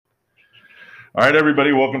All right,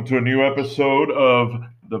 everybody, welcome to a new episode of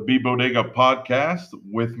the B Bodega podcast.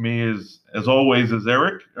 With me is, as always, is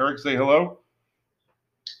Eric. Eric, say hello.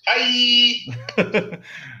 Hi.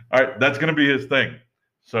 All right, that's going to be his thing.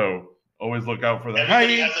 So always look out for that.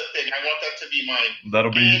 Everybody has a thing. I want that to be mine.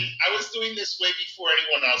 That'll be. And I was doing this way before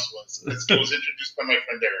anyone else was. It was introduced by my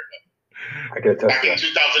friend Erica. I get a back in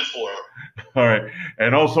 2004. All right,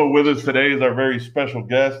 and also with us today is our very special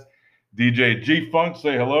guest, DJ G Funk.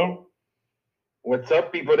 Say hello. What's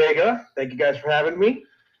up, B Bodega? Thank you guys for having me.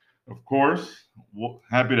 Of course,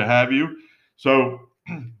 happy to have you. So,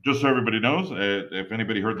 just so everybody knows, if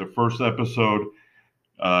anybody heard the first episode,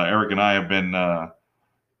 Eric and I have been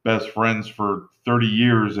best friends for 30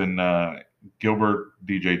 years, and Gilbert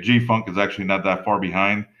DJ G Funk is actually not that far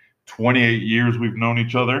behind. 28 years we've known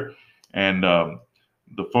each other, and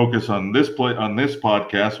the focus on this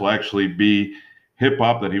podcast will actually be hip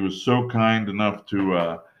hop that he was so kind enough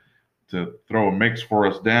to throw a mix for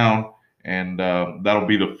us down, and that'll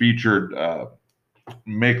be the featured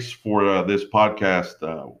mix for this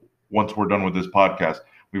podcast. Once we're done with this podcast,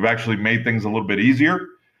 we've actually made things a little bit easier.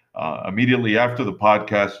 Immediately after the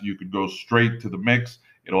podcast, you could go straight to the mix.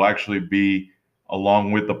 It'll actually be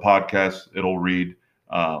along with the podcast. It'll read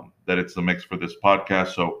that it's the mix for this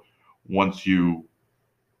podcast. So once you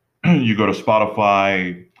go to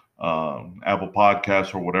Spotify, Apple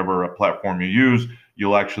Podcasts, or whatever platform you use,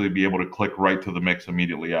 you'll actually be able to click right to the mix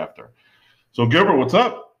immediately after. So Gilbert, what's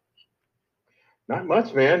up? Not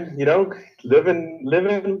much, man. You know, living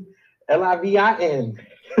LIVIN. Oh,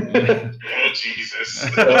 Jesus.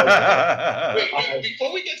 Wait,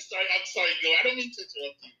 before we get started, I'm sorry, Gil, I don't mean to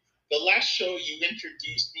interrupt you. The last show, you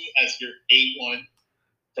introduced me as your A1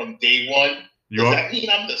 from day one. Does that mean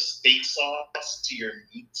I'm the steak sauce to your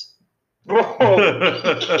meat? What does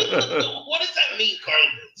that mean,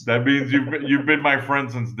 Carlos? That means you've been my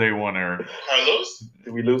friend since day one, Eric. Carlos?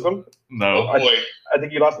 Did we lose him? No. Oh, boy. I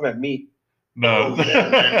think you lost him at meat. No. Oh,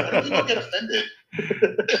 yeah, people get offended.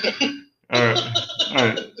 All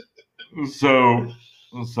right. So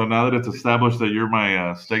now that it's established that you're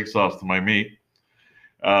my steak sauce to my meat,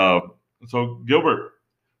 so Gilbert,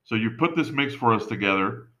 so you put this mix for us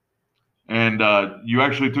together, and you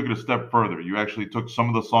actually took it a step further. You actually took some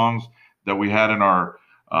of the songs that we had in our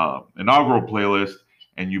inaugural playlist,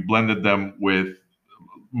 and you blended them with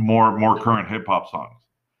more current hip hop songs.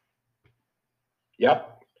 Yep.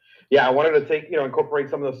 Yeah, I wanted to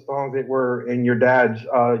incorporate some of the songs that were in your dad's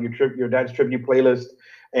tribute playlist,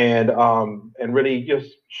 and really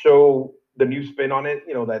just show the new spin on it.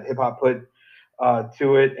 You know, that hip hop put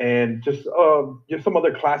to it, and just some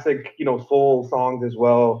other classic, soul songs as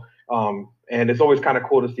well. And it's always kind of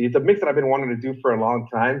cool to see. It's a mix that I've been wanting to do for a long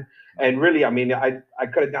time. And really, I mean, I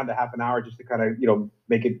cut it down to half an hour just to kind of,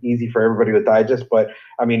 make it easy for everybody to digest. But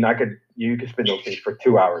I mean, you could spend those things for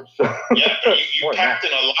 2 hours. So. Yeah, you packed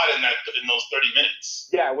in a lot in those 30 minutes.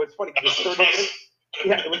 Yeah, it was funny. It was 30 minutes.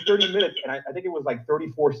 Yeah, it was 30 minutes, and I think it was like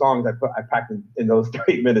 34 songs I packed in those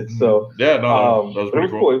 30 minutes. So yeah, no, that was but it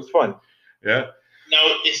was cool. It was fun. Yeah. Now,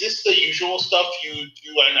 is this the usual stuff you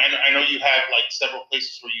do? And I know you have like several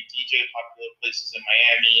places where you DJ, popular places in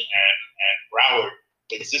Miami and Broward.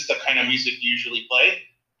 Is this the kind of music you usually play?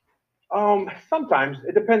 Sometimes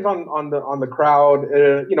it depends on the crowd.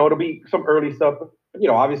 It'll be some early stuff.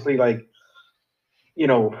 Obviously, like,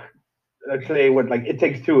 let's say what, like, It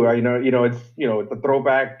Takes Two. It's a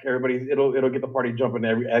throwback. It'll get the party jumping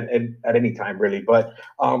at any time, really. But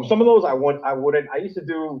some of those I wouldn't. I used to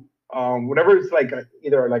do whenever it's like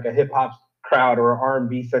either like a hip hop crowd or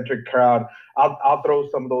R&B centric crowd. I'll throw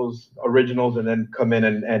some of those originals and then come in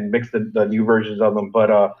and mix the new versions of them. But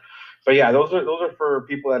yeah, those are for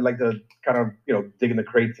people that like to kind of dig in the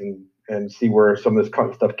crates and see where some of this kind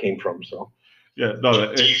of stuff came from. So yeah,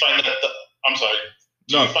 no. Do you find that I'm sorry.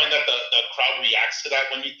 Do you find that the crowd reacts to that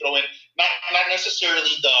when you throw in not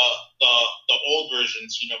necessarily the old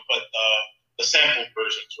versions, but the sampled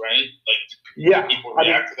versions, right? Like, people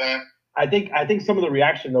react to that. I think some of the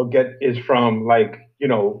reaction they'll get is from, like,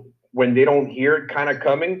 when they don't hear it kind of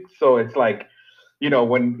coming. So it's like,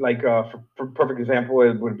 when, like, for perfect example,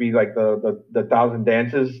 it would be like the Thousand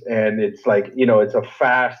Dances, and it's like, it's a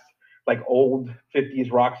fast, like, old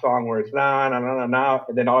 50s rock song where it's na na na na na,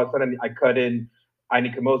 and then all of a sudden I cut in I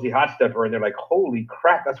Need Kamosi Hot Stepper, and they're like, holy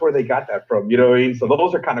crap, that's where they got that from. You know what I mean? So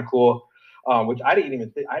those are kind of cool. Which I didn't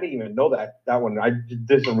even know that one. I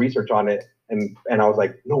did some research on it, and I was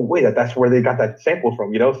like, no way, that's where they got that sample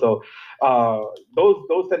from. So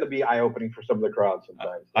those tend to be eye opening for some of the crowds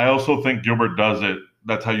sometimes. I also think Gilbert does it.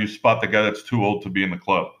 That's how you spot the guy that's too old to be in the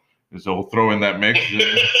club. Is he'll throw in that mix.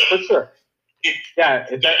 For sure. Yeah,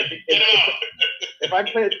 if I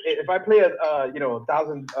play a a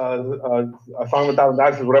song with 1,000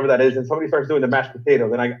 dances, whatever that is, and somebody starts doing the mashed potato,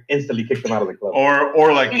 then I instantly kick them out of the club.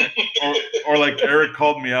 Or like Eric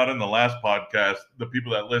called me out in the last podcast. The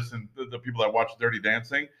people that listen, the people that watch Dirty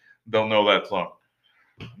Dancing, they'll know that song.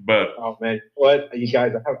 But oh man, what you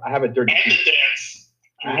guys? I have a dirty. And the dance.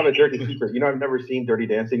 I have a dirty secret. You know, I've never seen Dirty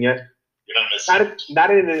Dancing yet. You're not missing.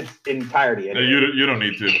 Not in its entirety. Anyway. you don't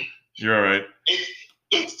need to. You're all right.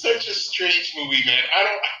 It's such a strange movie, man.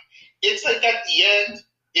 It's like at the end,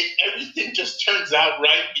 everything just turns out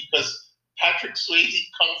right because Patrick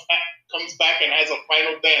Swayze comes back and has a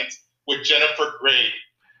final dance with Jennifer Grey.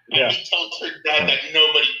 And he tells her dad that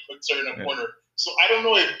nobody puts her in a corner. So I don't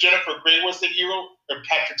know if Jennifer Grey was the hero or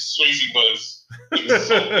Patrick Swayze was. It's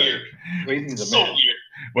so weird. Swayze's so weird.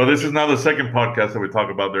 Well, this is now the second podcast that we talk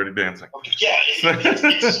about Dirty Dancing. Okay, yeah,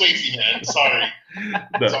 it's Swayze, man. Sorry.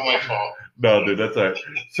 It's all my fault. No, dude, that's all right.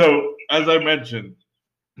 So, as I mentioned,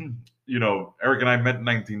 you know, Eric and I met in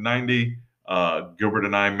 1990. Gilbert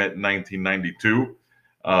and I met in 1992.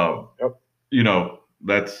 You know,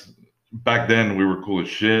 that's back then we were cool as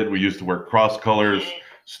shit. We used to wear cross colors,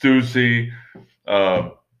 Stussy. I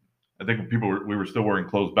think we were still wearing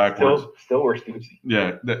clothes backwards. Still wear Stussy.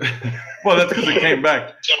 Yeah. Well, that's because it came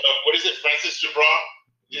back. What is it, Francis Jabron?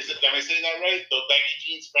 Am I saying that right? The baggy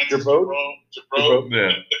jeans, Francis Jabron.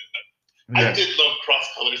 Yeah. I did love cross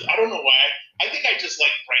colors. I don't know why. I think I just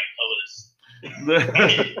like bright colors. I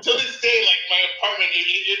mean, to this day, like my apartment,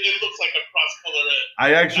 it looks like a cross color.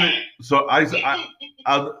 I actually,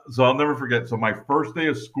 I'll never forget. So my first day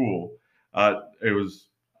of school, Eric,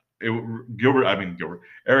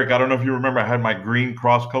 I don't know if you remember, I had my green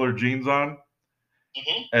cross color jeans on,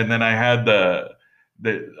 and then I had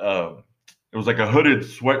it was like a hooded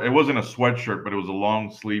sweat. It wasn't a sweatshirt, but it was a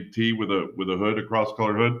long sleeve tee with a hood, a cross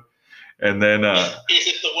colored hood. And then is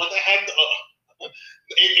it the one that had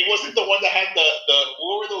it wasn't the one that had the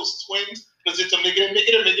what were those twins? Because it's a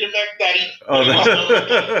Miggity Mac Daddy. Oh,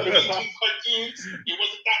 cartoons. It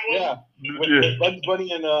wasn't that one. Yeah, with Bugs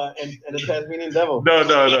Bunny and the Tasmanian Devil. No.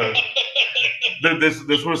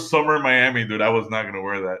 This was summer in Miami, dude. I was not gonna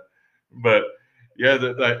wear that, but yeah,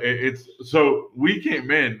 it's so we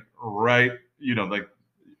came in right, you know, like,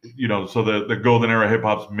 you know, so the golden era hip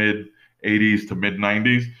hop's mid '80s to mid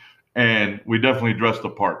 '90s. And we definitely dressed the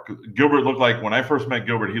part. Gilbert looked like, when I first met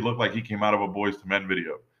Gilbert, he looked like he came out of a Boyz II Men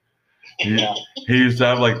video. He used to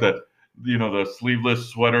have like the sleeveless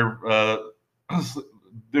sweater.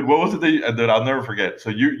 Dude, what was it that I'll never forget? So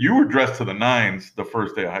you were dressed to the nines the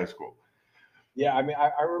first day of high school. Yeah, I mean,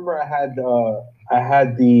 I remember I had the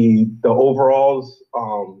overalls,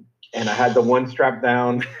 and I had the one strap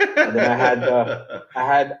down, and then I had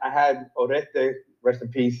Oreste, rest in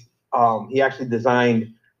peace. He actually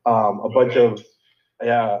designed a bunch of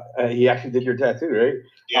he actually did your tattoo, right?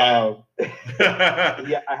 Yeah.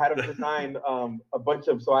 I had him design a bunch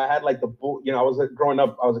of, so I had like the bull, you know, growing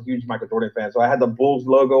up, I was a huge Michael Jordan fan, so I had the Bulls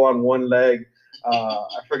logo on one leg.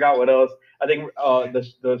 I forgot what else. I think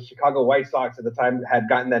the Chicago White Sox at the time had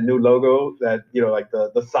gotten that new logo that, you know, like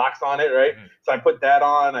the socks on it, right? So I put that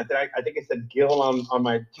on. I think it said Gil on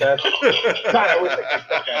my chest. God, I wish I could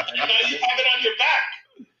stuck at it. And now you have it on your back.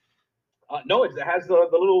 No, it has the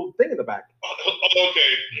little thing in the back.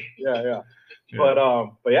 Okay. Yeah. But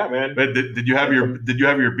yeah, man. But did you have your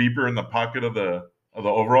beeper in the pocket of the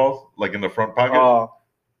overalls, like in the front pocket,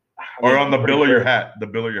 or on the bill of your hat? The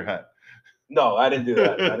bill of your hat. No, I didn't do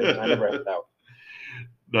that. I never had that.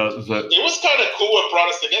 No, it was kind of cool what brought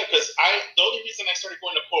us together, because the only reason I started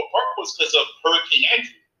going to Polo Park was because of Hurricane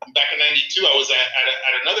Andrew. Back in '92, I was at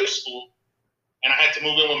another school, and I had to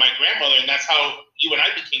move in with my grandmother, and that's how you and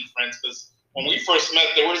I became friends. Because when we first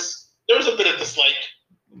met, there was a bit of dislike.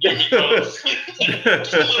 Just a little bit.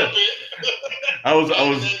 I was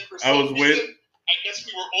waiting. I guess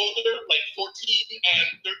we were older, like 14 and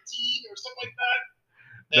 13 or something like that.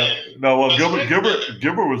 Well,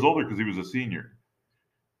 Gilbert was older because he was a senior.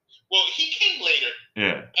 Well, he came later.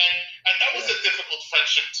 Yeah. And that was a difficult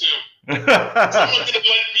friendship too. Someone didn't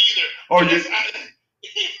like me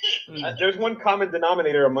either. There's one common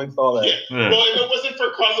denominator amongst all that. Yeah. Well, if it wasn't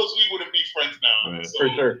for Carlos, we wouldn't be friends now. Yeah. So, for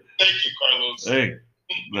sure. Thank you, Carlos. Hey,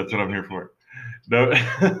 that's what I'm here for. No,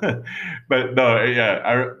 but no,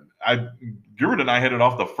 yeah. Gilbert and I hit it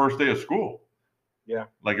off the first day of school. Yeah.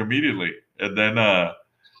 Like immediately, and then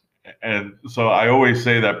and so I always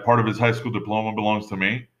say that part of his high school diploma belongs to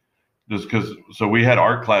me, just because. So we had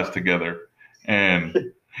art class together,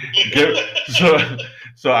 and so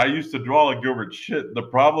I used to draw like Gilbert shit. The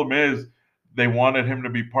problem is they wanted him to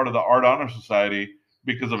be part of the Art Honor Society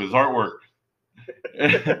because of his artwork.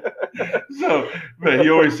 So, but he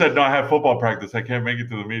always said, "No, I have football practice. I can't make it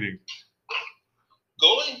to the meeting."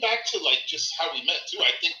 Going back to like just how we met too,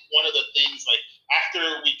 I think one of the things like after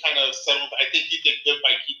we kind of settled, I think you did good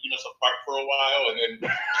by keeping us apart for a while, and then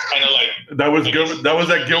kind of like That was Gilbert. That was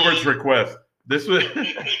at Gilbert's request. This was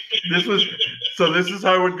so. This is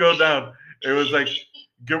how it would go down. It was like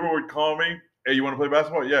Gilbert would call me. Hey, you want to play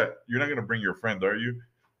basketball? Yeah. You're not gonna bring your friend, are you?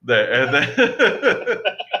 And then.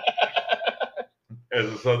 And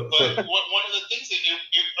so, but one of the things that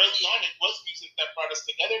early on it was music that brought us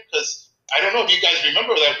together because I don't know if you guys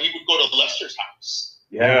remember that we would go to Lester's house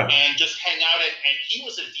and just hang out and he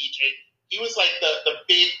was a DJ. He was like the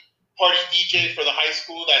big party DJ for the high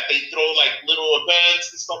school that they throw like little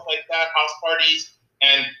events and stuff like that, house parties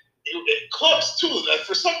and clubs too. That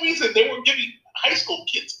for some reason they were giving high school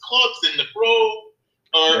kids clubs in the Grove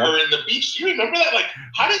or in the beach. Do you remember that? Like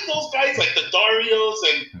how did those guys like the Darios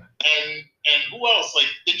and who else? Like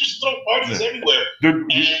they just throw parties everywhere.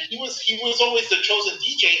 And he was always the chosen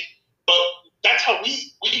DJ. But that's how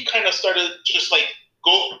we kind of started just like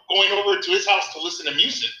going over to his house to listen to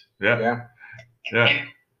music. Yeah. And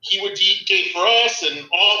he would DJ for us, and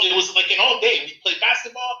it was like an all day. We played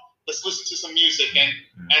basketball. Let's listen to some music, and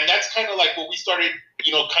that's kind of like what we started,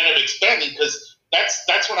 kind of expanding because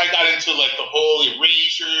that's when I got into like the whole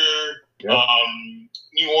Erasure,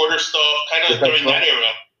 New Order stuff, kind of during that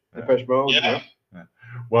era. Depeche Mode. Yeah.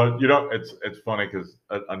 Well, it's funny because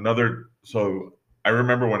so I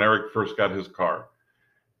remember when Eric first got his car,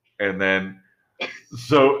 and then I'll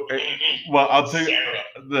tell you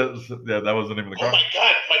that was the name of the car. Oh my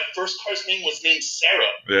God, my first car's name was named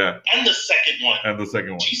Sarah. Yeah. And the second one.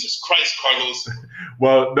 Jesus Christ, Carlos.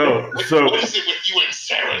 Well, no. So what is it with you and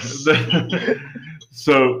Sarah's?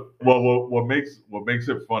 So what makes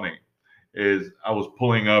it funny is I was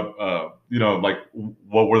pulling up, like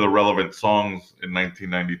what were the relevant songs in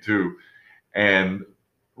 1992, and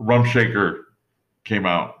Rum Shaker came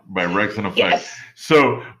out by Rex and Effect. Yes.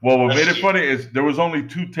 So what made it funny is there was only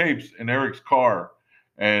 2 tapes in Eric's car,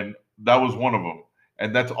 and that was one of them,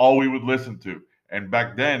 and that's all we would listen to. And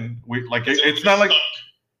back then, it's not like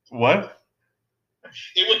what.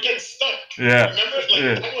 It would get stuck. Yeah. Remember,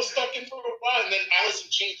 I was stuck in for a while, and then Alice in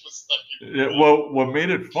Chains was stuck in. Yeah. Well, what made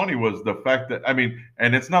it funny was the fact that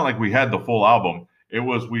and it's not like we had the full album. It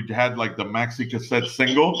was we had like the maxi cassette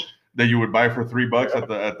single that you would buy for $3 at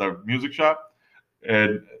the music shop,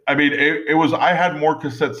 and it was I had more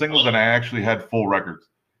cassette singles than I actually had full records.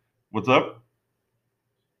 What's up?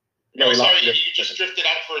 No, sorry, you just drifted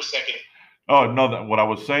out for a second. Oh no! What I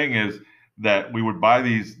was saying is that we would buy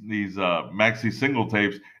these maxi single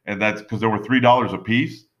tapes, and that's because they were $3 a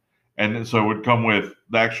piece, and so it would come with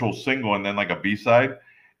the actual single and then like a B-side,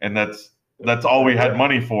 and that's all we had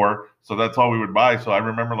money for, so that's all we would buy. So I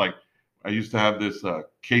remember I used to have this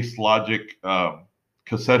Case Logic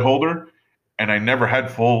cassette holder, and I never had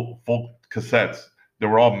full cassettes. They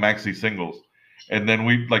were all maxi singles, and then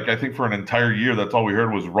I think for an entire year that's all we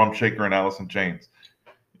heard was Rum Shaker and Alice in Chains.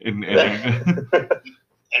 And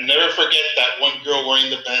never forget that one girl wearing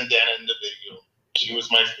the bandana in the video. She was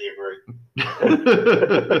my favorite.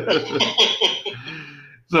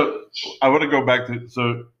 So I want to go back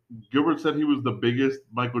to Gilbert said he was the biggest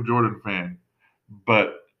Michael Jordan fan,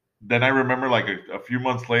 but then I remember a few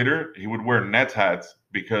months later he would wear Nets hats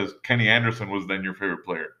because Kenny Anderson was then your favorite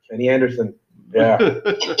player. Kenny Anderson, yeah.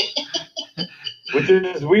 Which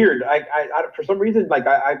is weird. I for some reason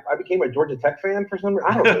I became a Georgia Tech fan for some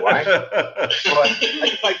reason. I don't know why. But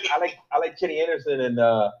I like Kenny Anderson and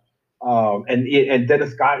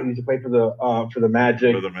Dennis Scott, who used to play for the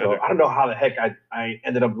Magic. So I don't know how the heck I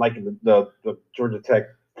ended up liking the Georgia Tech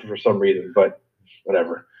for some reason, but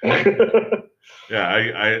whatever. Yeah,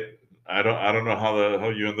 I don't know how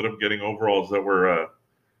you ended up getting overalls that were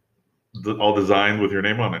all designed with your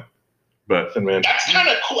name on it, but that's kind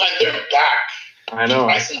of cool. And they're back. I know.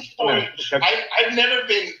 I've never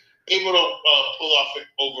been able to pull off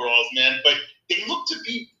overalls, man, but they look to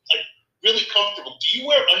be really comfortable. Do you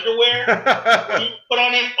wear underwear when you put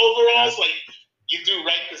on overalls? Like you do,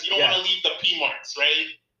 right? Because you don't want to leave the P marks,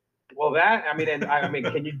 right? Well,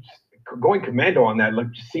 can you going commando on that?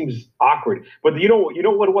 Just seems awkward. But you know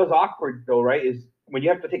what was awkward though, right? Is when you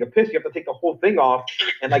have to take a piss, you have to take the whole thing off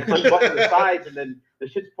and unbutton the sides, and then the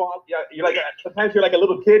shit's fall. Yeah, sometimes you're like a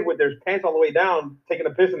little kid with their pants all the way down, taking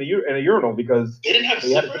a piss in a urinal because they didn't have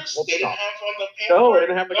zippers. They didn't have on the pants. No, they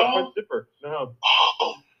didn't have a front zipper. No.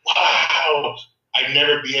 Oh wow! I'd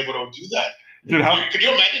never be able to do that. Dude, could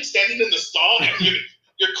you imagine standing in the stall and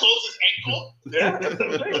your clothes is ankle? Yeah, that's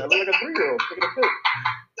what I'm saying. I look like a 3-year-old taking a piss.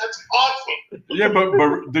 That's awesome. Yeah,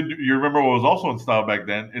 but did you remember what was also in style back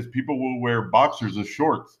then? Is people will wear boxers as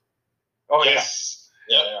shorts, Oh Yes.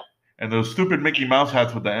 yeah, Yep. yeah. and those stupid Mickey Mouse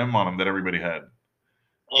hats with the M on them that everybody had.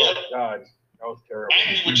 Oh Yep. God, that was terrible.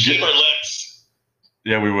 And we would shave our legs.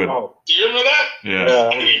 Yeah, we would. Oh Do you remember that? Yeah.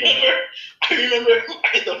 yeah. I remember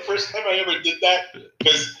the first time I ever did that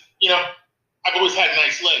because I've always had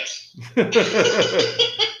nice legs, and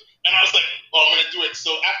I was like, "Oh, I'm gonna do it."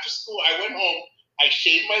 So after school, I went home, I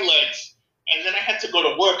shaved my legs, and then I had to go to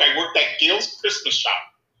work. I worked at Gail's Christmas shop,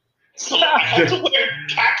 so I had to wear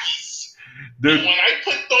khakis. Dude, And when I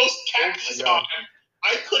put those khakis Oh my God. on,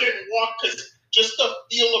 I couldn't walk because just the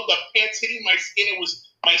feel of the pants hitting my skin,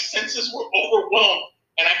 my senses were overwhelmed,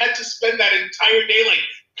 and I had to spend that entire day like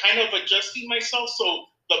kind of adjusting myself so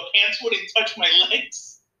the pants wouldn't touch my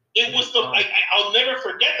legs. It was I'll never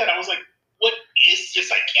forget that. I was like, "What is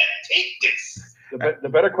this? I can't take this." The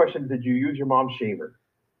better question: did you use your mom's shaver?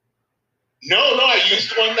 No, I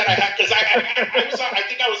used one that I had because I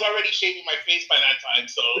think I was already shaving my face by that time,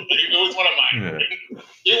 so it was one of mine. Yeah.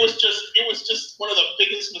 It was just one of the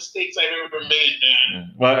biggest mistakes I've ever made,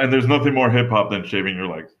 man. well, and there's nothing more hip hop than shaving your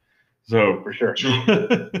legs. So, For sure.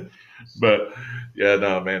 but yeah,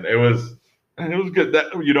 no, man, it was good.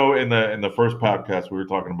 That in the first podcast we were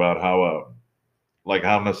talking about how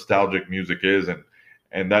how nostalgic music is,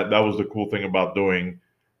 and that was the cool thing about doing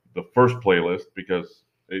the first playlist because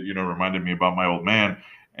it reminded me about my old man.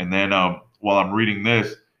 And then while I'm reading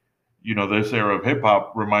this, this era of hip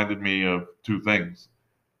hop reminded me of two things: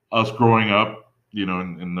 us growing up, in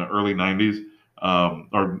the early '90s,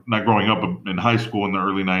 or not growing up in high school in the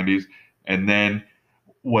early '90s, and then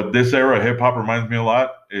what this era of hip hop reminds me a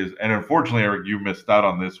lot is, and unfortunately, Eric, you missed out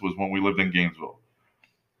on this, was when we lived in Gainesville.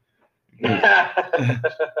 I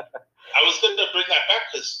was going to bring that back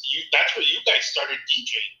because that's where you guys started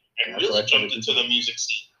DJing and That's really right. jumped into the music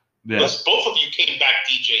scene. Yeah. Because both of you came back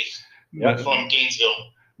DJs Yep. from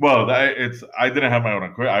Gainesville. Well, I didn't have my own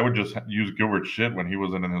equipment. I would just use Gilbert's shit when he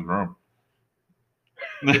wasn't in his room.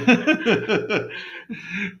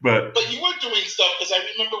 But But you were doing stuff because I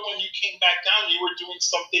remember when you came back down, you were doing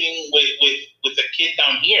something with a kid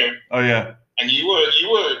down here, oh yeah, and you knew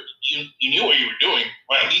what you were doing,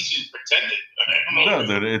 or at least you pretended. I don't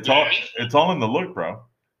know. no, dude, it's all in the look, bro.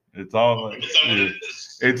 It's all Is that what it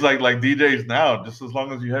is? it's like DJs now. Just as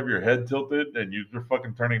long as you have your head tilted and you're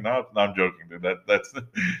fucking turning knobs. No, I'm joking, dude. That's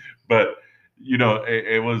but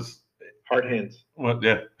it was. Hard hands. Well,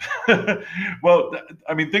 yeah. Well,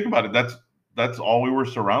 I mean, think about it. That's all we were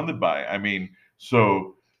surrounded by. I mean,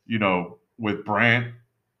 so with Brant,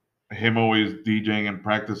 him always DJing and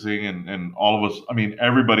practicing, and all of us. I mean,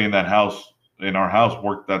 everybody in our house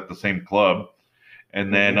worked at the same club,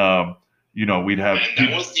 and then we'd have And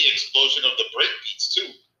that was the explosion of the break beats too.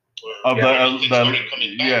 of where everything started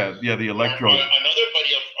coming back. the electro. Another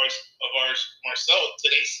buddy of ours, Marcel,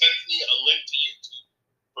 today sent me a link to YouTube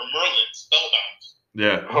for Merlin Spellbound.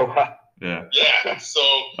 Yeah, Oh wow. yeah. Yeah, so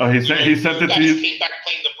Oh, he sent it to guys you. came back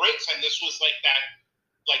playing the breaks, and this was like that,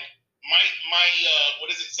 like my what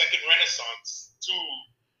is it, second renaissance to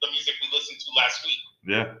the music we listened to last week.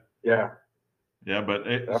 Yeah. Yeah. Yeah, but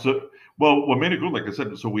what made it good, like I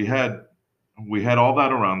said, so we had all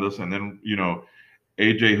that around us, and then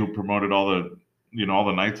AJ, who promoted all the all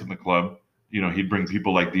the nights in the club, he'd bring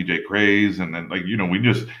people like DJ Craze, and then we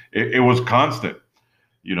just it was constant,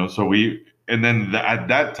 so at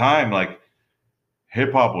that time, like,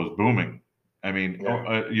 hip hop was booming. I mean,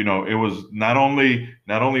 Yeah. it was not only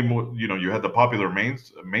more, you had the popular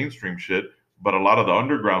mainstream shit, but a lot of the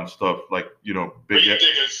underground stuff, like Big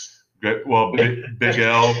Diggers. Big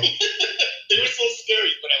L. They were so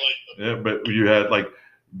scary, but I liked them. Yeah, but you had like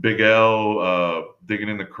Big L, Digging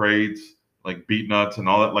in the Crates, like Beat Nuts and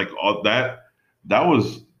all that. Like all that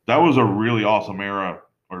was a really awesome era,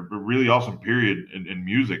 or a really awesome period in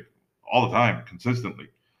music, all the time, consistently.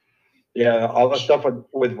 Yeah, all the stuff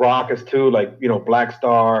with rockers too, like Black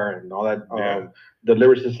Star and all that. Yeah. The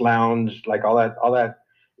Lyricist Lounge, like all that.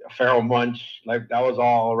 Pharoah Munch, like that was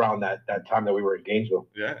all around that time that we were in Gainesville.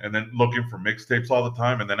 Yeah, and then looking for mixtapes all the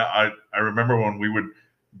time. And then I remember when we would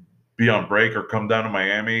be on break or come down to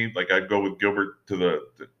Miami, like I'd go with Gilbert to the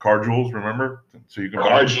Car Jewels, remember? So you can buy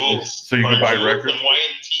Car Jewels. so you can buy Jewels records.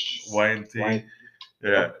 and YNTs. YNT.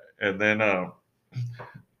 Yeah. And then so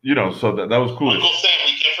that was cool. Uncle Sam,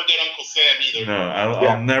 we can't forget Uncle Sam either. No,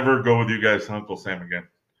 I'll never go with you guys to Uncle Sam again.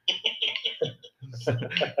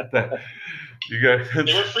 You guys, There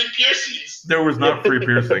were free piercings. there was not free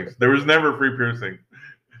piercings. There was never free piercing.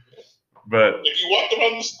 But If you walked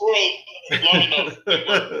around the squirrel long enough, they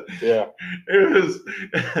were. Yeah. it was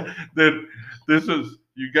that this was,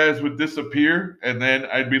 you guys would disappear, and then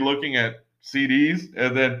I'd be looking at CDs,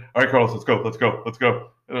 and then all right, Carlos, let's go.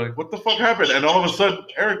 And I'm like, what the fuck happened? And all of a sudden,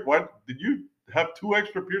 Eric, what did you have 2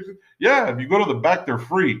 extra piercings? Yeah, if you go to the back, they're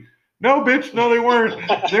free. No, bitch, no, they weren't.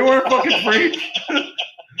 They weren't fucking free.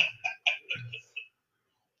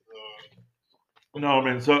 No,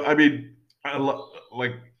 man. So I mean,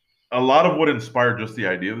 like a lot of what inspired just the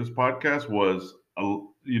idea of this podcast was,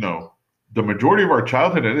 the majority of our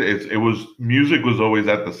childhood. It was music was always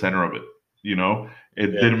at the center of it.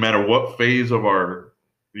 It didn't matter what phase of our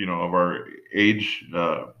age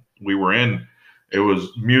we were in. It was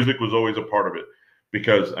music was always a part of it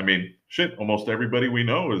because I mean, shit, almost everybody we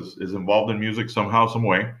know is involved in music somehow, some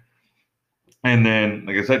way. And then,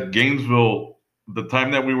 like I said, Gainesville, the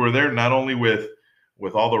time that we were there, not only with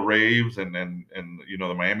all the raves and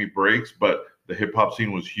the Miami breaks, but the hip hop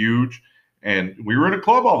scene was huge, and we were in a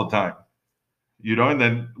club all the time, and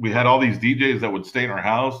then we had all these DJs that would stay in our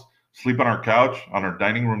house, sleep on our couch, on our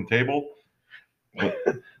dining room table.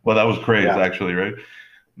 Well, that was crazy, actually, right?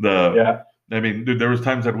 I mean, dude, there was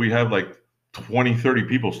times that we had like 20, 30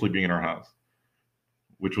 people sleeping in our house,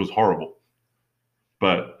 which was horrible.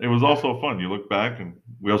 But it was also fun. You look back, and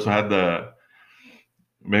we also had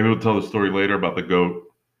maybe we'll tell the story later about the goat.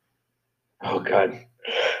 Oh, God.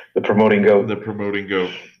 The promoting goat.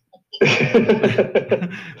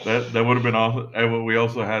 That would have been awesome. And we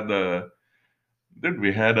also had our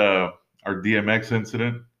DMX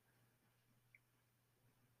incident.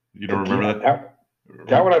 You don't remember that?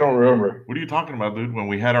 That one I don't remember. What are you talking about, dude? When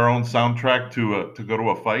we had our own soundtrack to go to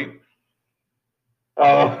a fight?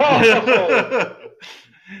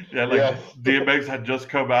 Yeah, DMX had just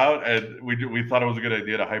come out, and we thought it was a good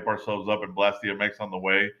idea to hype ourselves up and blast DMX on the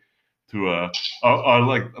way to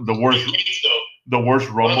like the worst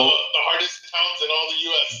rumble. The hardest towns in all the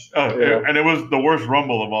U.S. And it was the worst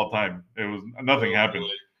rumble of all time. It was nothing happened,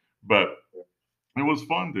 but it was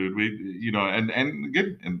fun, dude. We and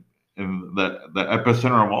again and the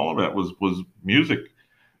epicenter of all of it was music,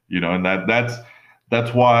 and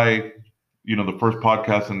that's why. The first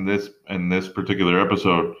podcast in this particular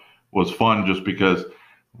episode was fun just because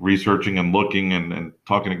researching and looking and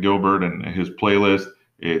talking to Gilbert and his playlist,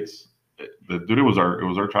 it was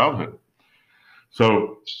our childhood.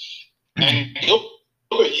 So and Gilbert,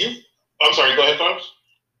 I'm sorry, go ahead, Pops.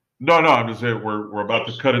 No, I'm just saying we're about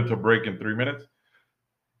to cut into break in 3 minutes.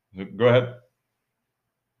 Go ahead.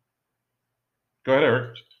 Go ahead,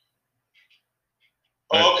 Eric.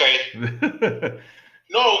 Oh, okay.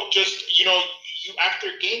 No, just, you after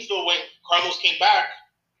Gainesville, when Carlos came back,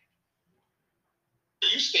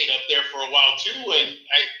 you stayed up there for a while too, and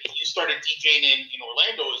you started DJing in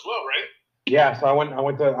Orlando as well, right? Yeah, so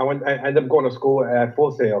I ended up going to school at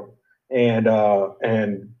Full Sail and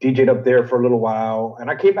DJed up there for a little while, and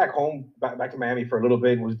I came back home, back to Miami for a little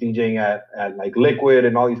bit, was DJing at like Liquid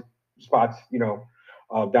and all these spots,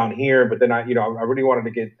 down here, but then I really wanted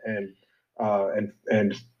to get and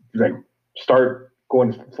like start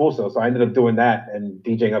going to Full Sail. So I ended up doing that and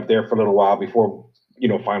DJing up there for a little while before,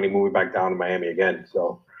 finally moving back down to Miami again.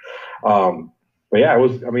 So, but yeah, it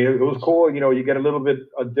was cool. You get a little bit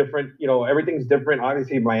of different, everything's different.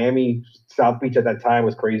 Obviously Miami, South Beach at that time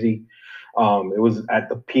was crazy. It was at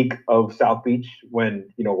the peak of South Beach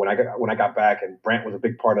when I got back, and Brant was a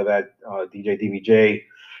big part of that, DJ DVJ.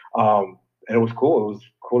 And it was cool. It was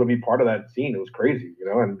cool to be part of that scene. It was crazy,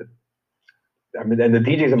 and and the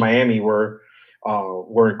DJs in Miami were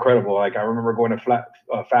incredible. Like I remember going to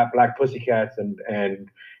Fat Black Pussycats and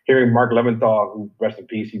hearing Mark Leventhal, who rest in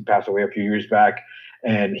peace, he passed away a few years back,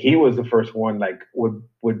 and he was the first one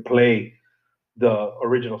would play the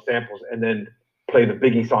original samples and then play the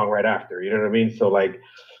Biggie song right after. You know what I mean? So it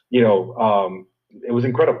was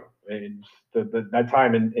incredible. And that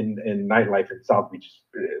time in nightlife in South Beach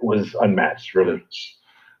was unmatched, really.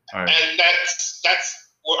 All right. And that's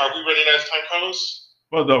are we running out of time, Carlos?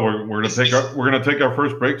 Well, no, we're gonna take our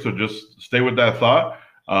first break, so just stay with that thought.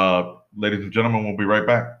 Ladies and gentlemen, we'll be right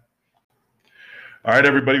back. All right,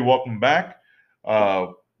 everybody, welcome back.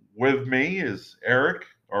 With me is Eric,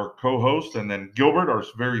 our co-host, and then Gilbert, our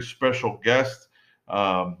very special guest,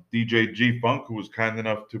 DJ G Funk, who was kind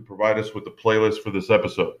enough to provide us with the playlist for this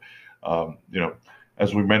episode.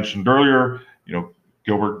 As we mentioned earlier,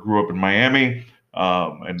 Gilbert grew up in Miami.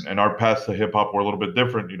 And our paths to hip hop were a little bit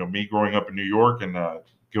different. Me growing up in New York and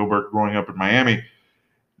Gilbert growing up in Miami.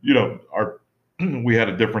 We had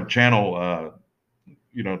a different channel,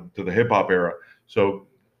 to the hip hop era. So,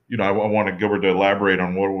 I wanted Gilbert to elaborate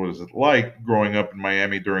on what it was like growing up in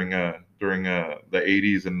Miami during the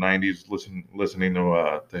 80s and 90s, listening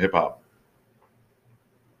to hip hop.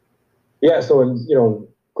 Yeah. So,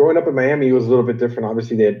 growing up in Miami was a little bit different,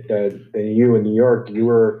 obviously, than you in New York. You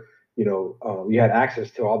were you had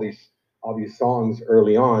access to all these songs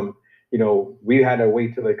early on. We had to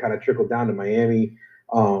wait till they kind of trickled down to Miami.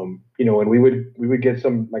 And we would get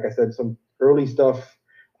some, like I said, some early stuff,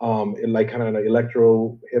 in like kind of like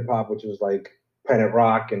electro hip hop, which was like Planet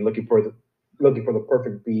Rock and looking for the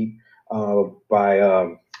perfect beat, by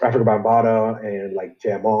Africa Bambaataa and like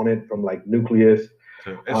Jam on It from like Nucleus.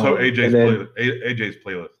 So AJ's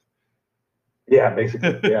playlist. Yeah,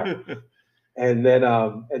 basically, yeah. And then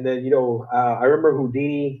I remember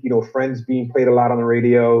Houdini, Friends being played a lot on the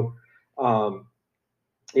radio. And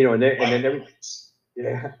then every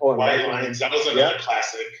yeah. Oh, White Lines. That was another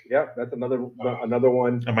classic. Yep, that's another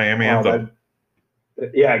one. A Miami anthem.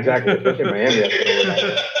 Yeah, exactly. Especially in Miami.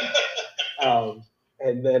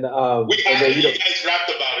 And then you guys rapped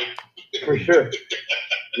about it. For sure.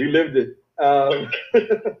 We lived it.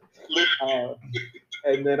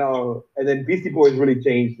 And then Beastie Boys really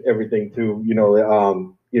changed everything too.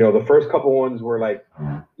 The first couple ones were like,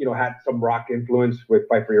 had some rock influence with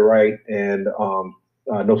Fight for Your Right and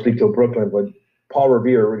No Sleep Till Brooklyn, but Paul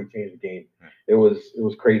Revere really changed the game. It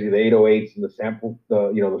was crazy. The 808s and the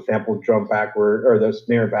sample drum backward or the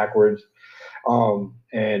snare backwards,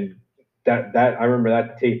 and that I remember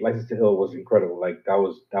that tape, License to Ill, was incredible. Like that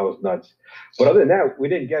was nuts. But other than that, we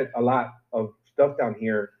didn't get a lot of stuff down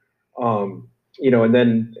here. And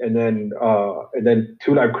then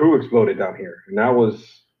Two Live Crew exploded down here, and that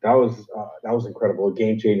was incredible, a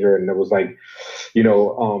game changer. And it was like, it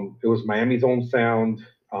was Miami's own sound.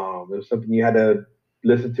 It was something you had to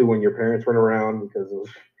listen to when your parents weren't around because it was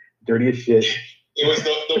dirty as shit. It was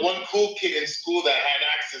the one cool kid in school that had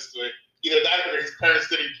access to it. Either that or his parents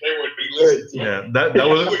didn't care what he listened to. Yeah, that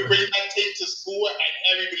was. He would bring that tape to school, and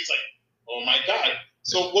everybody's like, "Oh my god!"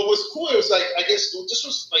 So what was cool? It was like, I guess this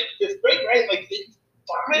was like 5th grade, right? Like 85?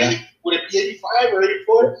 Yeah. Would it be 85 or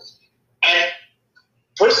 84? And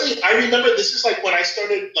personally, I remember this is like when I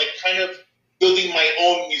started like kind of building my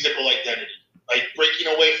own musical identity, like breaking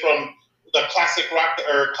away from the classic rock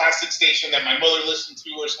or classic station that my mother listened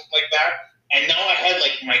to or something like that. And now I had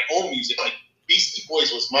like my own music. Like Beastie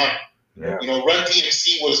Boys was mine. Yeah. Run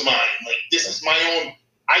DMC was mine. Like this is my own.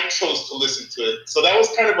 I chose to listen to it. So that was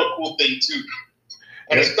kind of a cool thing too.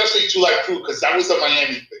 And especially Two Live Crew, because that was a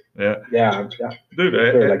Miami thing. Yeah. Dude,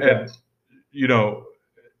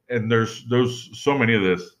 and there's so many of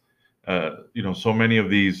this, so many of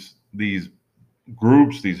these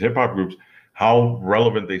groups, these hip hop groups, how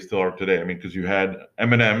relevant they still are today. I mean, because you had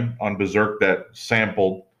Eminem on Berserk that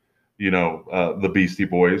sampled, the Beastie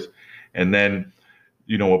Boys, and then,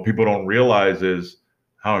 what people don't realize is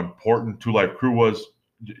how important Two Live Crew was,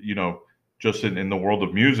 just in the world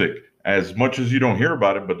of music. As much as you don't hear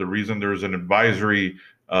about it, but the reason there's an advisory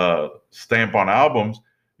stamp on albums,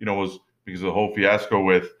 was because of the whole fiasco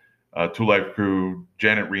with Two Live Crew,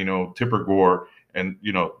 Janet Reno, Tipper Gore, and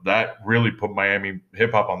that really put Miami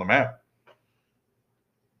hip hop on the map.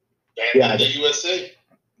 And the USA.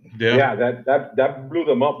 Yeah, that blew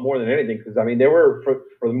them up more than anything, because I mean they were for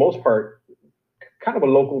the most part kind of a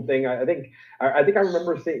local thing. I think I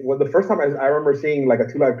remember seeing the first time I remember seeing like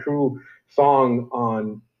a Two Live Crew song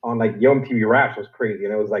on like Yo MTV Raps was crazy,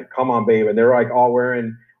 and it was like "Come On Babe," and they're like all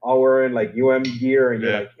wearing like UM gear, and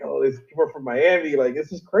you're like, yo, these people are from Miami, like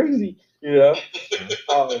this is crazy, and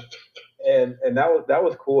that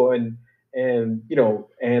was cool, and Yo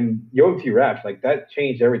MTV Raps, like that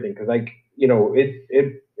changed everything, because like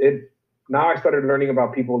it now I started learning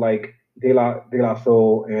about people like De La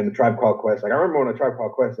Soul and the Tribe Called Quest. Like I remember on the Tribe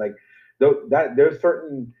Called Quest, like there's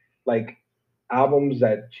certain like albums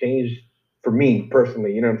that changed for me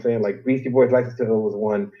personally, you know what I'm saying? Like Beastie Boys' License to Ill was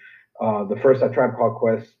one. The first Tribe Called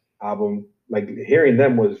Quest album, like hearing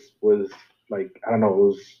them was like, I don't know, it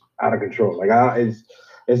was out of control. Like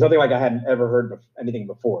it's nothing like I hadn't ever heard anything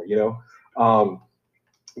before,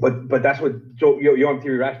 But that's what Yo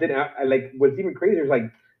MTV Raps did. And I like what's even crazier is like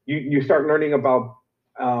you start learning about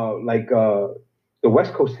the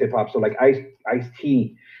West Coast hip hop. So like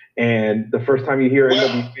Ice-T, and the first time you hear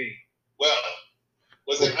NWA. Well,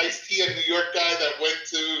 was it Ice-T, a New York guy that went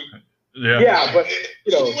to? Yeah, but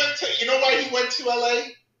he went to. You know why he went to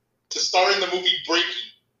LA? To star in the movie Breaking.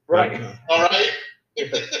 Right. All right. In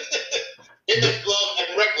the Glove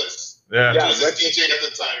and Reckless. Yeah. He was his DJ at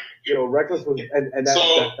the time. Reckless was, and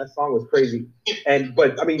that song was crazy.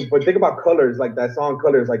 But think about Colors, like that song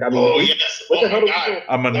Colors. Like what the hell?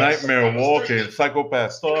 I'm a nightmare walking,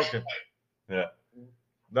 psychopath stalking. Yeah.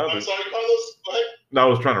 I'm sorry, Carlos. Go ahead. No, I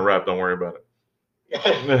was trying to rap. Don't worry about it. No,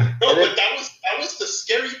 but that was the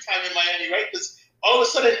scary time in Miami, right? Because all of a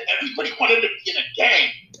sudden everybody wanted to be in a gang.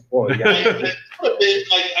 Well, yeah. And it could have been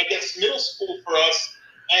like, I guess, middle school for us,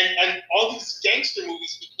 and all these gangster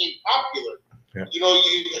movies became popular. Yeah. You know,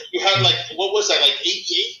 you had like, what was that, like 88,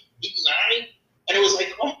 89? And it was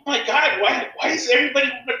like, oh my God, why is everybody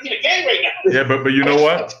want to be in a gang right now? Yeah, but you know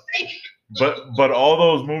what? But all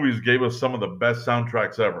those movies gave us some of the best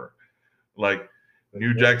soundtracks ever, like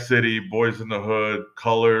New Jack City, Boys in the Hood,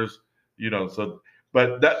 Colors. You know, so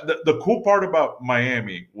but the cool part about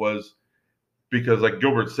Miami was because, like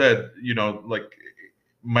Gilbert said, you know, like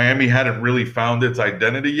Miami hadn't really found its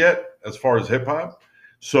identity yet as far as hip hop,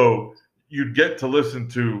 so you'd get to listen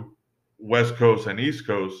to West Coast and East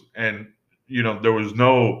Coast, and you know there was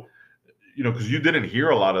no, you know, because you didn't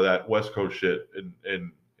hear a lot of that West Coast shit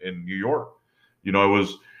in New York. You know, it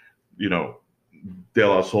was, you know, De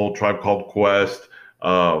La Soul, Tribe Called Quest,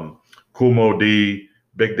 Kool Moe Dee,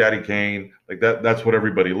 Big Daddy Kane, like that. That's what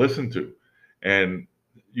everybody listened to, and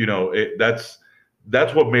you know, that's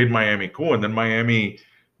what made Miami cool. And then Miami,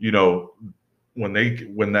 you know, when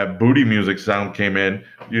that booty music sound came in,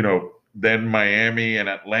 you know, then Miami and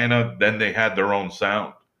Atlanta, then they had their own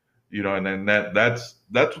sound, you know, and then that's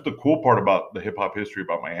what the cool part about the hip hop history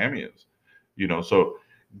about Miami is, you know. So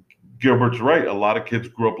Gilbert's right. A lot of kids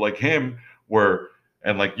grew up like him,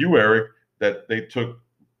 and like you, Eric, that they took,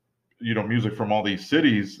 you know, music from all these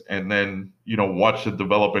cities and then, you know, watched it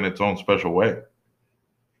develop in its own special way.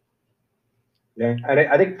 Yeah,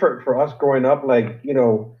 I think for us growing up, like, you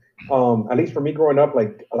know, at least for me growing up,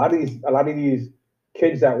 like a lot of these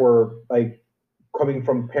kids that were like coming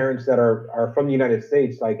from parents that are from the United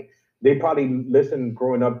States, like they probably listened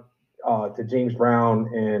growing up to James Brown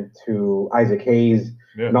and to Isaac Hayes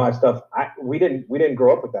and all that stuff. We didn't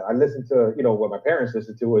grow up with that. I listened to, you know, what my parents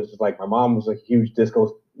listened to was like my mom was a huge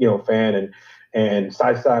disco, you know, fan and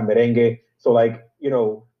salsa, merengue. So like, you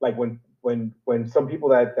know, like when some people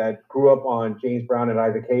that grew up on James Brown and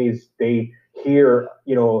Isaac Hayes, they hear,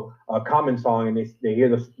 you know, a Common song and they hear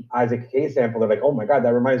the Isaac Hayes sample, they're like, oh my God,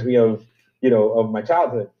 that reminds me of, you know, of my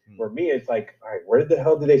childhood. For me, it's like, all right, where the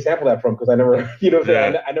hell did they sample that from? Because I never, you know,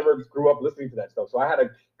 I never grew up listening to that stuff. So I had to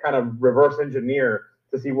kind of reverse engineer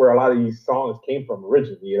to see where a lot of these songs came from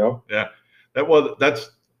originally, you know? Yeah, that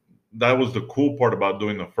was the cool part about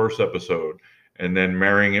doing the first episode and then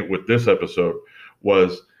marrying it with this episode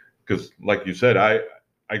was because, like you said, I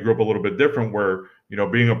grew up a little bit different where, you know,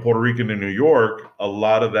 being a Puerto Rican in New York, a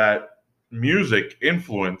lot of that music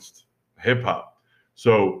influenced hip hop.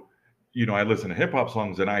 So, you know, I listen to hip hop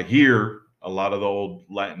songs and I hear a lot of the old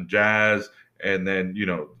Latin jazz, and then you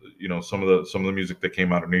know some of the music that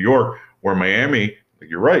came out of New York. Where Miami, like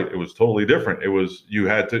you're right, it was totally different. It was you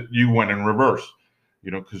went in reverse,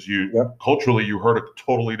 you know, because culturally you heard a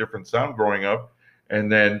totally different sound growing up,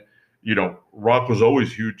 and then you know rock was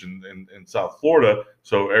always huge in South Florida.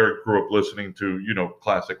 So Eric grew up listening to, you know,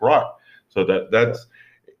 classic rock. So that's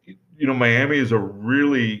you know, Miami is a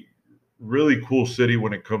really cool city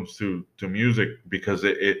when it comes to music because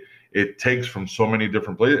it takes from so many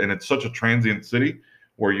different places, and it's such a transient city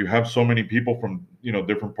where you have so many people from, you know,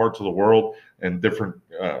 different parts of the world and different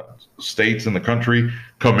states in the country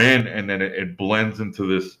come in, and then it blends into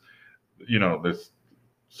this, you know, this,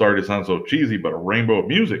 sorry to sound so cheesy, but a rainbow of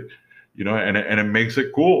music, you know, and it makes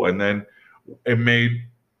it cool. And then it made,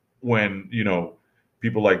 when, you know,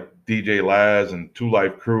 people like DJ Laz and Two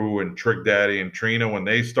Live Crew and Trick Daddy and Trina, when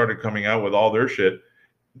they started coming out with all their shit,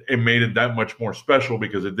 it made it that much more special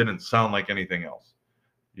because it didn't sound like anything else.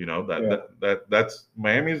 You know, that's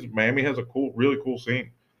Miami has a really cool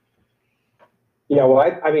scene. Yeah,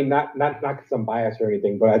 well, I mean, not because I'm biased or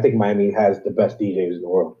anything, but I think Miami has the best DJs in the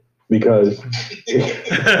world because That's a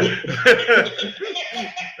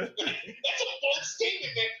bold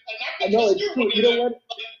statement, man. I know it's true. You know what?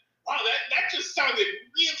 Wow, that just sounded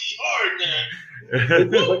really hard, man.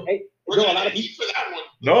 We're gonna get heat for that one.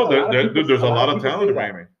 No, there's a lot of talent in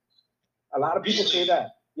Miami. A lot of people say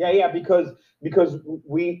that. Yeah, because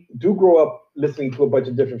we do grow up listening to a bunch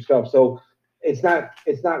of different stuff. So it's not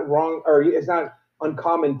wrong, or it's not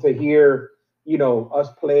uncommon to hear, you know, us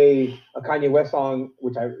play a Kanye West song,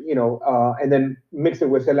 which and then mix it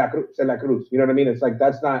with Celia Cruz. You know what I mean? It's like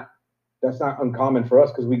that's not uncommon for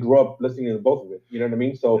us because we grew up listening to both of it. You know what I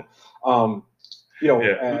mean? So,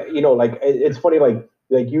 like it's funny, like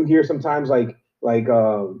you hear sometimes like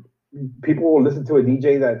people will listen to a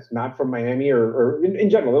DJ that's not from Miami or in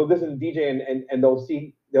general, they'll listen to DJ and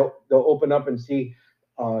they'll open up and see,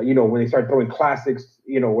 when they start throwing classics,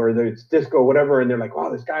 you know, whether it's disco, whatever, and they're like, wow,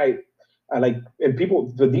 this guy, and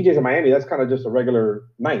people, the DJs in Miami, that's kind of just a regular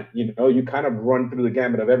night, you know, you kind of run through the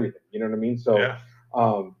gamut of everything, you know what I mean? So,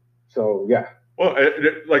 yeah. Well,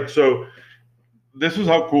 so this is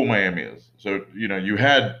how cool Miami is. So, you know, you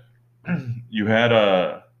had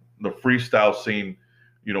the freestyle scene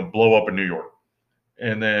blow up in New York.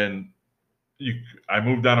 And then I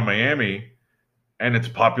moved down to Miami, and it's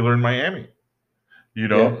popular in Miami,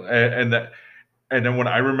 and then when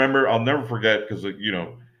I remember, I'll never forget, because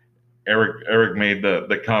Eric made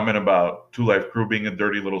the comment about Two Life Crew being a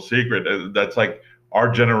dirty little secret. That's like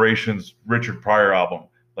our generation's Richard Pryor album.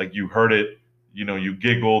 Like, you heard it, you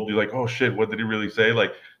giggled, you're like, oh shit, what did he really say?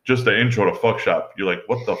 Like, just the intro to Fuck Shop, you're like,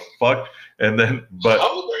 what the fuck? And then, but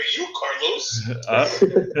how old are you, Carlos?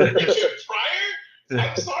 Richard Pryor?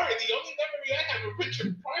 I'm sorry, the only memory I have of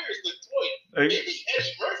Richard Pryor is the toy. Maybe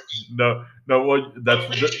Eddie Murphy. No, well, that's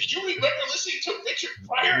Richard, you remember listening to Richard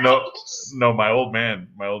Pryor no, albums? no. My old man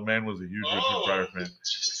was a huge Richard Pryor fan.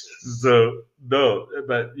 Jesus. So no,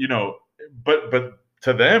 but but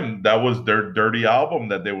to them, that was their dirty album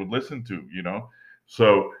that they would listen to.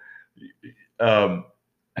 So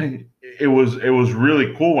it was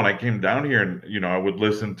really cool when I came down here, and I would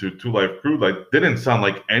listen to Two Life Crew. Like, didn't sound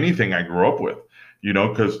like anything I grew up with,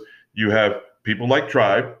 because you have people like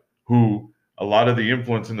Tribe, who a lot of the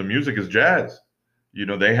influence in the music is jazz.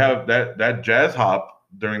 They have that jazz hop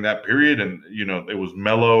during that period, and it was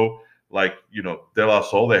mellow, like De La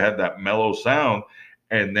Soul. They had that mellow sound,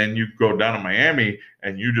 and then you go down to Miami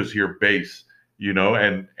and you just hear bass,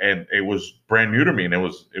 and it was brand new to me, and it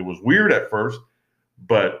was weird at first,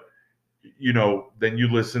 but then you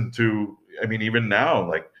listen to, I mean, even now,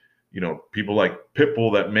 like, people like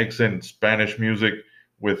Pitbull that mix in Spanish music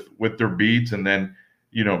with their beats, and then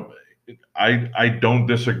I don't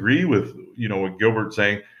disagree with what Gilbert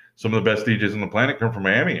saying. Some of the best DJs on the planet come from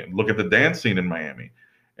Miami, and look at the dance scene in Miami,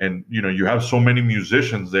 and you have so many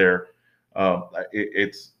musicians there.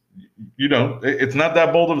 It's not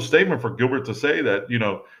that bold of a statement for Gilbert to say that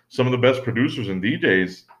some of the best producers and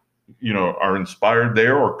DJs are inspired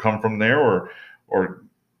there, or come from there, or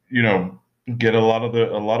get a lot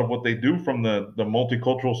of what they do from the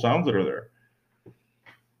multicultural sounds that are there.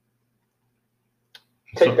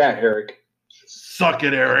 Take that, Eric. Suck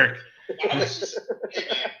it, Eric.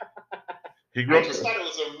 He grew I up. just thought it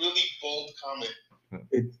was a really bold comment.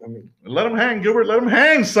 Let him hang, Gilbert. Let him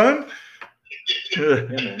hang, son. Yeah,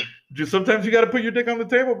 man. Just sometimes you got to put your dick on the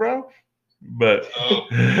table, bro. But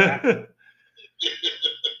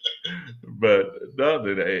but no,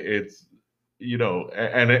 dude, it's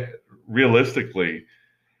realistically,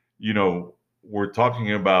 we're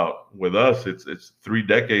talking about, with us, it's 3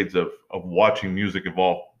 decades of watching music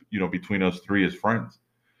evolve, between us 3 as friends.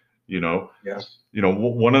 Yeah.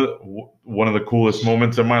 One of the coolest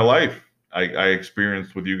moments in my life I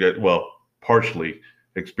experienced with you guys, well, partially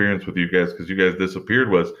experienced with you guys, because you guys disappeared,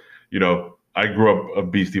 was, I grew up a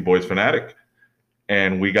Beastie Boys fanatic,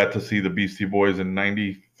 and we got to see the Beastie Boys in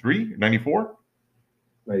 93, 94?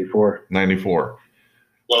 94. 94.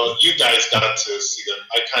 Well, you guys got to see them.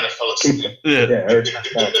 I kind of fell asleep. Yeah. Eric.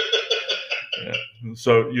 Yeah.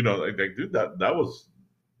 So, like, dude, that was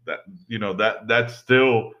that's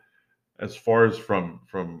still, as far as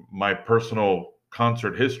from my personal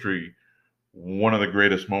concert history, one of the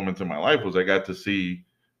greatest moments in my life was I got to see,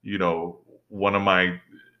 one of my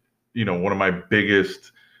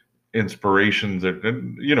biggest inspirations,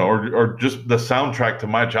 or just the soundtrack to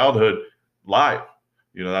my childhood live.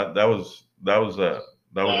 That was an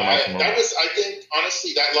awesome moment. I think,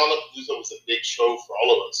 honestly, that Lollapalooza was a big show for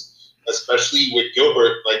all of us, especially with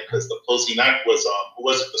Gilbert, like, because the closing act was, who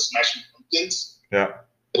was it, the Smashing Pumpkins? Yeah.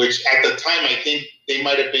 Which at the time, I think they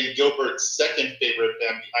might have been Gilbert's second favorite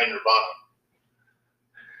band behind Nirvana,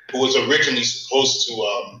 who was originally supposed to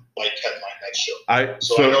headline that show.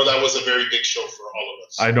 So I know that was a very big show for all of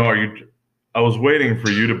us. I know. I was waiting for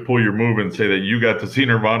you to pull your move and say that you got to see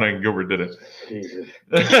Nirvana and Gilbert didn't. Jesus.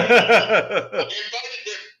 I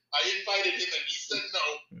invited him and he said no.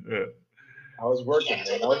 Yeah. I was working,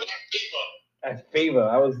 Yeah, man. I was at Favor.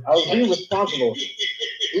 I was being responsible.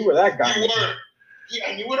 You were that guy. You were. Yeah,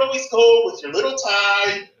 and you would always go with your little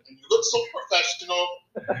tie, and you look so professional.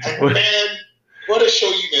 And man, what a show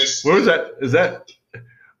you missed. Where was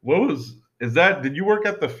that? Did you work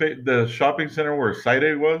at the shopping center where Side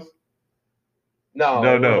A was? No.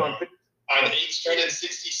 On 8th Street and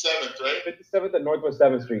 67th, right? 57th and Northwest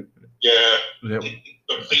 7th Street. Yeah. Yep.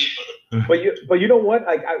 The Favor. But you know what?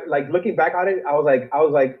 Like looking back on it, I was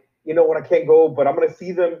like, what, I can't go, but I'm gonna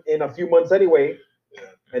see them in a few months anyway. Yeah.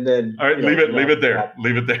 And then all right, leave it there.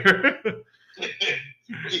 Leave it there.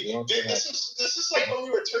 This is like when we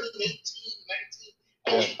were turning 18, 19,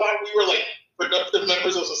 and we thought we were like productive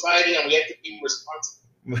members of society and we had to be responsible.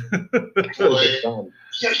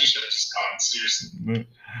 Yeah, you should have just gone, seriously.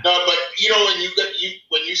 No, but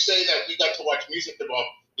when you say that we got to watch music evolve,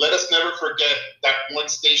 let us never forget that one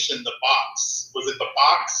station, The Box, was it the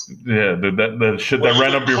box? Yeah, the shit that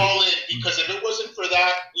ran up your. Call in, because if it wasn't for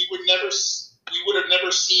that, we would have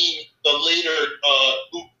never seen the later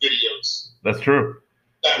loop videos. That's true.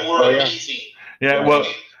 That were amazing. Yeah, well.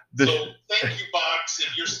 So thank you, Box,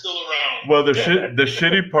 if you're still around. Well, the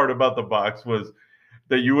shitty part about the box was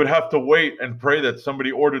that you would have to wait and pray that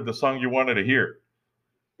somebody ordered the song you wanted to hear.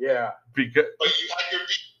 Yeah. But you had your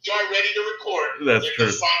VCR ready to record. That's true.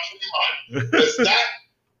 The song came on. Because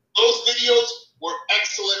those videos were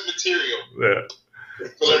excellent material. Yeah.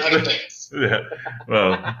 To learn how to dance. Yeah.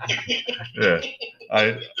 Well. Yeah.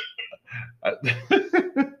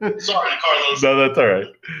 Sorry, Carlos. No, that's all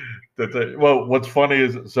right. Well, what's funny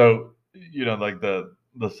is, so, like the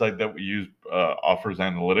site that we use offers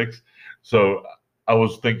analytics. So I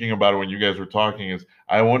was thinking about it when you guys were talking, is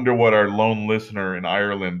I wonder what our lone listener in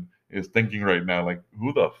Ireland is thinking right now. Like,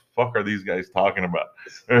 who the fuck are these guys talking about?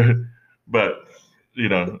 But,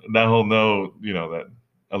 now he'll know, that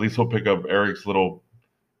at least he'll pick up Eric's little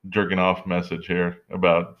jerking off message here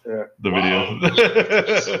about the video. Wait about it.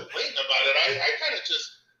 I kind of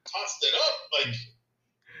just tossed it up. Like,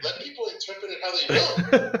 let people interpret it how they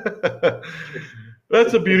will.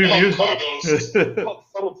 That's the beauty of music.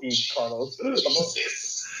 Subtlety, Carlos.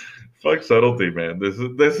 Fuck subtlety, man. This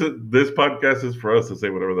podcast is for us to say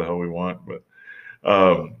whatever the hell we want. But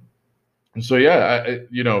so yeah,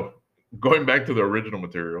 going back to the original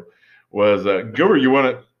material was Gilbert. You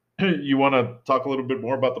want to talk a little bit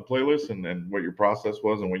more about the playlist and what your process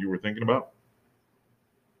was and what you were thinking about?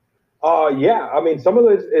 Yeah. I mean, some of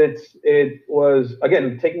it was,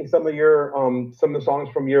 again, taking some of the songs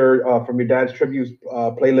from your dad's tribute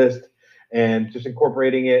playlist and just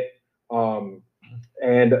incorporating it. And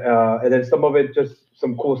then some of it, just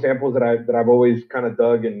some cool samples that I've always kind of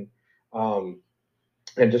dug and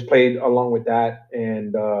just played along with that.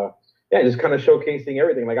 And just kind of showcasing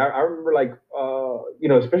everything. Like I remember, like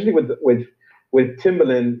especially with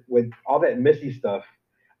Timbaland, with all that Missy stuff,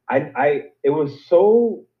 it was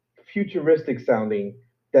so futuristic sounding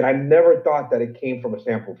that I never thought that it came from a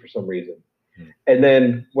sample for some reason. And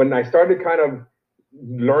then when I started kind of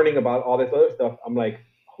learning about all this other stuff, I'm like,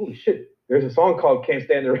 holy shit, there's a song called Can't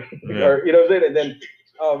Stand the Rain. Yeah. Or, you know what I'm saying?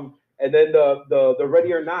 And then the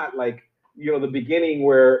Ready or Not, like, the beginning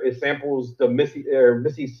where it samples the Missy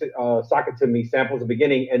Sock It To Me samples the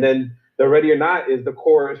beginning, and then the Ready or Not is the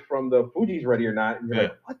chorus from the Fugees' Ready or Not. And you're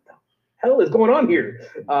like, what the hell is going on here?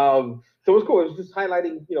 So it was cool. It was just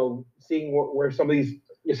highlighting, seeing where some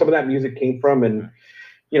of that music came from, and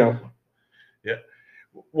Yeah.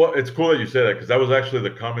 Well, it's cool that you say that, because that was actually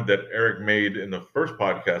the comment that Eric made in the first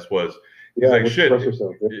podcast. Was shit.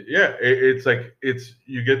 It's like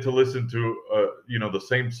you get to listen to the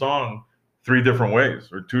same song 3 different ways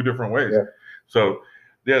or 2 different ways. Yeah. So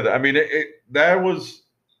I mean that was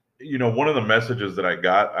one of the messages that I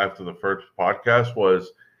got after the first podcast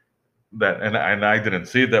was that, and I didn't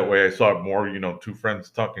see it that way. I saw it more, 2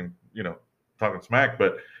 friends talking smack,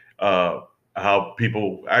 but how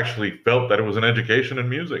people actually felt that it was an education in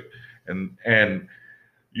music, and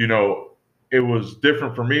it was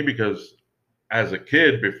different for me because as a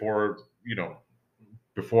kid, before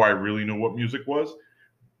I really knew what music was,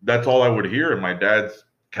 that's all I would hear in my dad's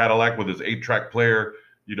Cadillac with his 8-track player.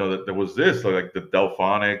 That there was this, like the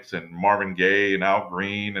Delphonics and Marvin Gaye and Al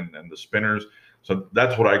Green and the Spinners. So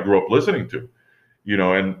that's what I grew up listening to,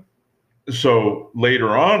 and so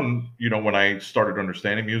later on, when I started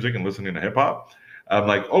understanding music and listening to hip hop, I'm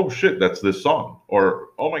like, oh shit, that's this song, or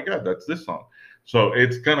oh my God, that's this song. So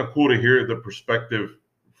it's kind of cool to hear the perspective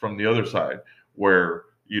from the other side, where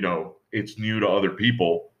it's new to other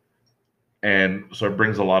people, and so it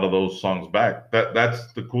brings a lot of those songs back.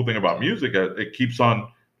 That's the cool thing about music. It keeps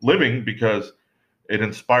on living because it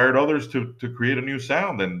inspired others to create a new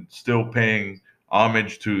sound, and still paying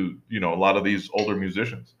homage to a lot of these older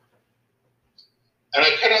musicians. And I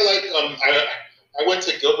kind of like I went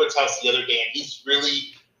to Gilbert's house the other day, and he's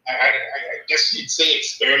really, I guess you'd say,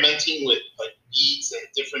 experimenting with like beats and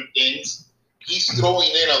different things. He's throwing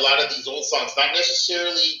in a lot of these old songs, not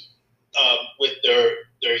necessarily with their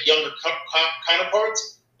younger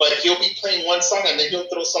counterparts, but he'll be playing one song and then he'll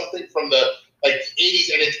throw something from the 80s,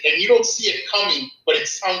 and you don't see it coming, but it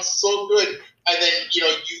sounds so good. And then you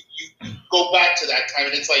go back to that time,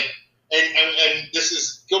 and it's like, and this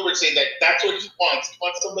is Gilbert saying that's what he wants. He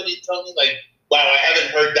wants somebody to tell me, like, wow, I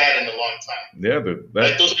haven't heard that in a long time. Yeah, dude.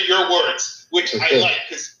 Like, those are your words, which I like,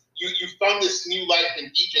 because you found this new life in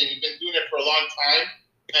DJing. You've been doing it for a long time,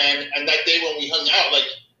 and that day when we hung out, like,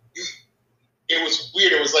 it was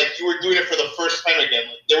weird. It was like you were doing it for the first time again.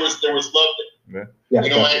 Like, there was love there. Yeah.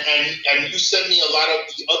 And you sent me a lot of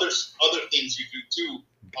the other things you do too.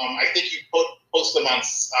 I think you post them on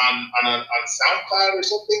SoundCloud or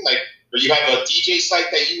something? Like, or you have a DJ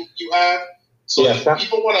site that you have? So if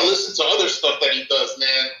people want to listen to other stuff that he does,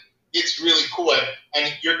 man, it's really cool.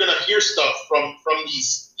 And you're going to hear stuff from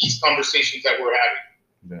these conversations that we're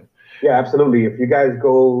having. Yeah, absolutely. If you guys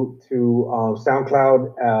go to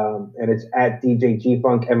SoundCloud and it's at DJ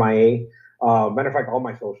G-Funk MIA. Matter of fact, all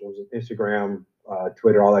my socials, Instagram,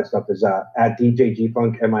 Twitter, all that stuff is at DJ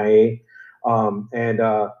G-Funk MIA.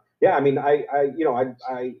 Yeah, I mean, I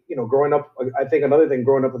growing up, I think another thing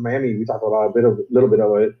growing up in Miami, we talked a little bit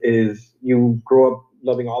of it, is you grow up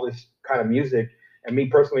loving all this kind of music. And me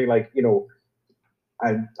personally, like,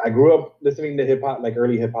 I grew up listening to hip hop, like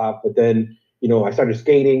early hip hop, but then, I started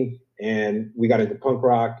skating and we got into punk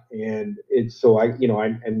rock, and it's so punk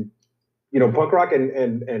rock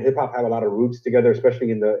and hip hop have a lot of roots together,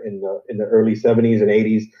 especially in the early 70s and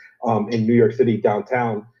 80s in New York City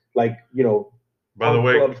downtown. Like, by the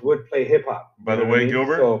way, clubs would play hip hop. By the way,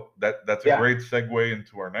 Gilbert, so, that's a great segue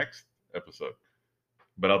into our next episode.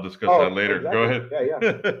 But I'll discuss that later. Exactly. Go ahead.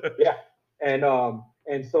 Yeah.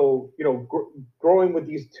 And so, growing with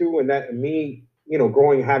these two and me,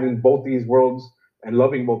 having both these worlds and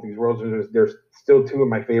loving both these worlds, there's still two of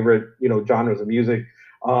my favorite, genres of music,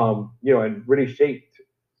 and really shaped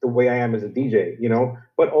the way I am as a DJ,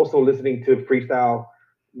 but also listening to freestyle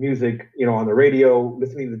music, on the radio,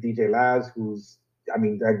 listening to DJ Laz,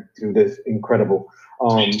 that dude is incredible.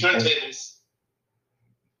 Turntables.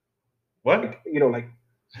 What? He was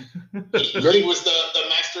the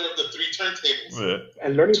master of the 3 turntables. Yeah.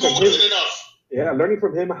 And learning from him. Enough. Yeah, learning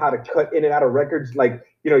from him how to cut in and out of records. Like,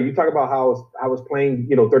 you talk about how I was playing,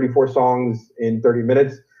 34 songs in 30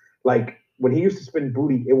 minutes. Like, when he used to spin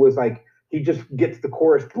booty, it was like he just gets the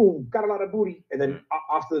chorus, boom, got a lot of booty, and then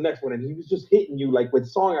off to the next one. And he was just hitting you like with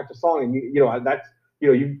song after song. And that's he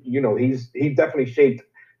definitely shaped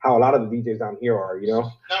how a lot of the DJs down here are.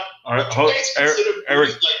 Now, all right, Eric,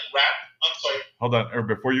 like rap. I'm sorry. Hold on, Eric,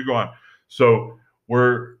 before you go on. So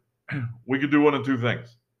we could do one of two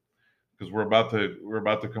things, because we're about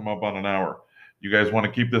to come up on an hour. You guys want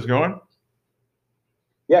to keep this going?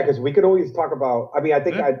 Yeah, because we could always talk about. I mean, I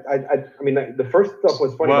think the first stuff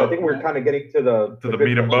was funny. But I think we're kind of getting to the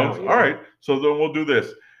meat and bones. All right, so then we'll do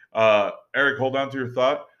this. Eric, hold on to your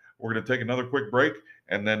thought. We're gonna take another quick break,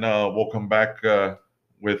 and then we'll come back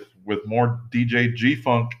with more DJ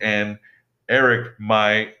G-Funk and Eric,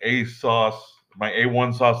 my A1 sauce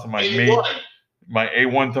to my meat, my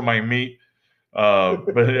A1 to my meat.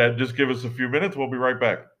 But just give us a few minutes. We'll be right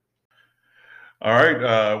back. All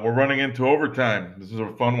right, we're running into overtime. This is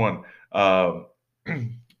a fun one.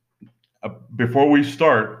 Before we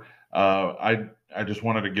start, I just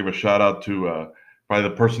wanted to give a shout out to probably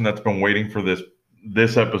the person that's been waiting for this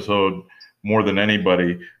episode more than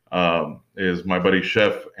anybody, is my buddy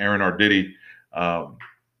Chef Aaron Arditi,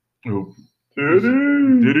 who's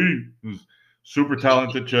super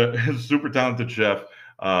talented chef,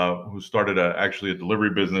 who started actually a delivery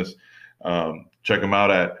business. Check him out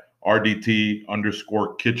at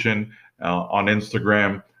RDT_kitchen on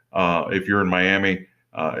Instagram. If you're in Miami,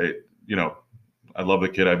 I love the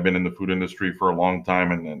kid. I've been in the food industry for a long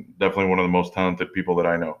time, and definitely one of the most talented people that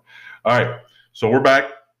I know. All right, so we're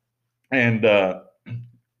back, and kind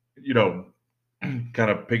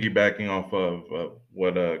of piggybacking off of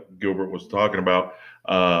what Gilbert was talking about.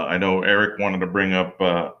 I know Eric wanted to bring up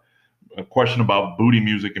a question about booty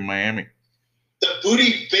music in Miami. The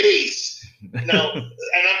booty bass. No,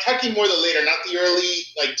 and I'm talking more the later, not the early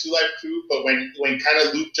like 2 Live Crew, but when kind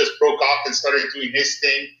of Luke just broke off and started doing his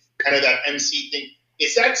thing, kind of that MC thing.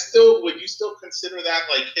 Is that still? Would you still consider that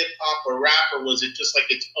like hip hop or rap, or was it just like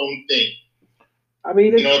its own thing? I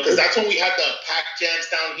mean, because that's when we had the pack jams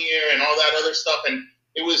down here and all that other stuff, and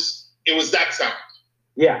it was that sound.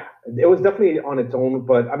 Yeah, it was definitely on its own,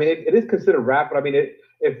 but I mean, it is considered rap. But I mean,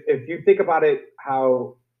 if you think about it,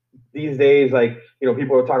 how these days, like,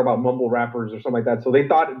 people are talking about mumble rappers or something like that. So they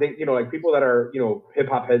thought like people that are, hip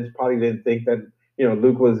hop heads probably didn't think that,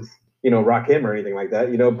 Luke was, Rakim or anything like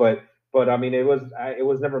that, but I mean, it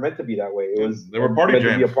was never meant to be that way. They were party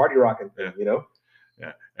jams. To be a party rocking thing,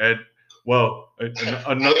 Yeah. And well, I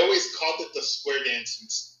always called it the square dancing,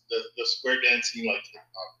 the square dancing like hip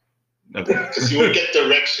hop. Because you would get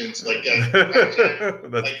directions like that's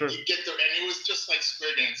like true. You get and it was just like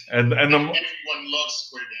square dancing. And everyone loves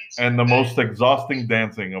square dancing. And the most exhausting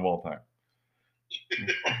dancing of all time.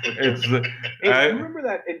 I remember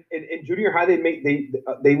that in junior high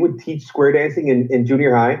they would teach square dancing in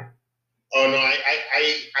junior high. Oh no, I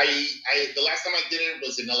the last time I did it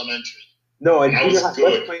was in elementary. No, in junior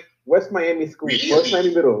high, West Miami School, really? West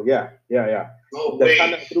Miami Middle, yeah. No that way.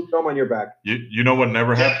 kind of threw film on your back. You know what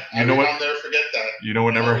never happened? I'll never forget that. You know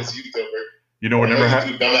what That never. was you, Gilbert. You know what I never know you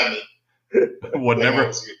happened. do dumb at me. What That never.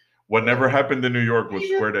 was you. What never happened in New York was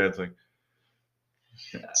square dancing.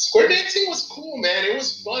 Square dancing was cool, man. It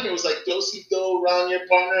was fun. It was like do-si-do around your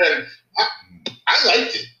partner, and I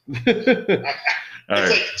liked it. All It's right.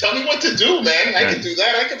 like, tell me what to do, man. I can do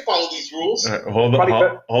that. I can follow these rules. All right, hold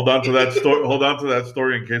on to that story. Hold on to that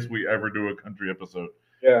story in case we ever do a country episode.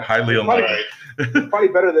 Yeah. Highly All unlikely. right. It's probably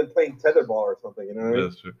better than playing tetherball or something, you know what I mean?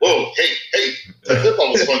 That's true. Whoa, hey,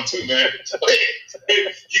 football was fun too, man. Hey,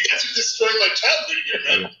 you guys are destroying my childhood here,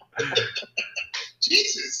 man.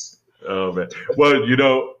 Jesus. Oh man.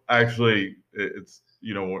 Well, actually, it's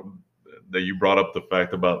that you brought up the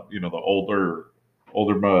fact about the older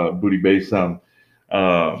booty bass sound.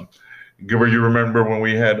 Gilbert, you remember when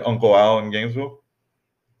we had Uncle Al in Gainesville?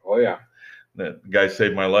 Oh yeah. That guy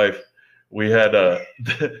saved my life. We had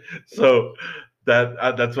so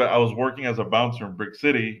that's why I was working as a bouncer in Brick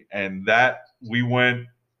City, and I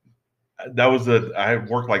had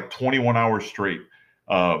worked like 21 hours straight.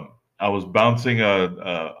 I was bouncing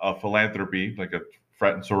a philanthropy, like a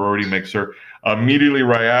frat and sorority mixer. Immediately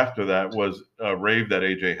right after that was a rave that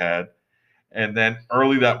AJ had, and then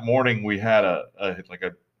early that morning we had a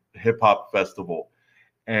hip hop festival,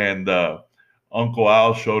 and Uncle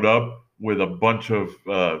Al showed up with a bunch of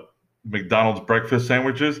McDonald's breakfast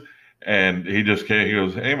sandwiches, and he just came. He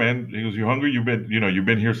goes, "Hey man," he goes, "You hungry? You've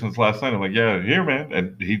been here since last night." I'm like, "Yeah, here, man."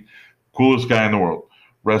 And he, coolest guy in the world.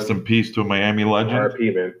 Rest in peace to a Miami legend.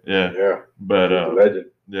 RP, man. Yeah, Yeah. but Legend.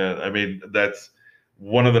 yeah, I mean that's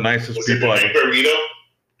one of the nicest Was people it the egg burrito?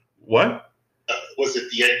 What? Was it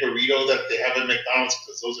the egg burrito that they have at McDonald's?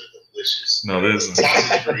 Because those are delicious. No, this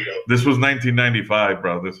Sausage burrito. this was 1995,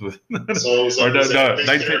 bro. This was So it was or like, no, fish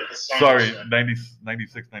 19, dinner croissant. sorry,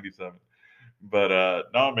 96, 97. But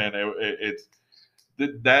no, man, it's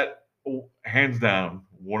that hands down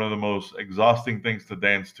one of the most exhausting things to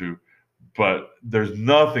dance to. But there's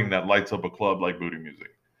nothing that lights up a club like booty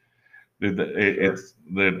music.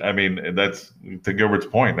 I mean, that's to Gilbert's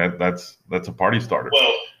point. That's a party starter.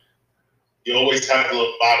 Well, you always have the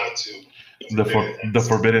lambada too. The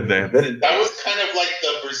forbidden dance. That was kind of like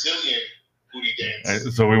the Brazilian booty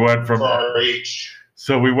dance. So we went from for our age.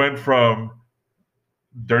 So we went from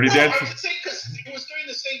dirty dance. I'm just saying because it was during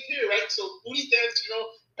the same period, right? So booty dance,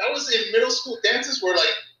 that was in middle school dances where like,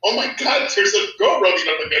 oh my God, there's a girl rubbing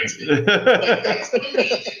up against me. Like, that's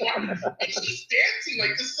amazing. And she's dancing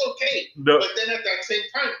like this is okay. No. But then at that same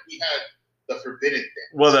time, we had the forbidden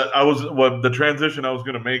dance. Well, the transition I was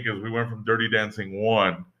going to make is we went from Dirty Dancing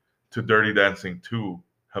 1 to Dirty Dancing 2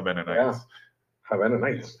 Havana Nights. Yeah. Havana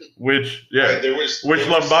Nights. Which Right,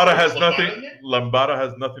 Lambada has nothing. in there? Lambada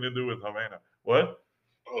has nothing to do with Havana. What?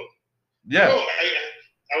 Oh. Yeah. No,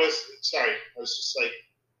 I was sorry. I was just like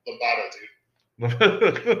lambada, dude.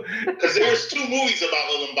 Because there was 2 movies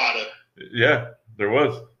about La Lambada. Yeah, there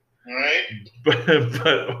was. All right.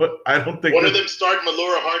 But I don't think one of them starred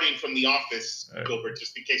Melora Harding from The Office, Gilbert,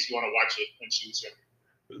 just in case you want to watch it when she was younger.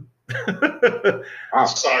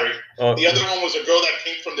 Sorry. The other one was a girl that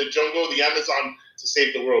came from the jungle, the Amazon, to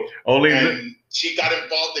save the world. And she got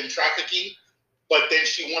involved in trafficking, but then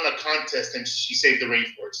she won a contest and she saved the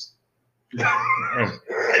rainforest.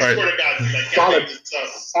 I swear to God,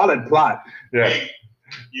 solid plot. Yeah.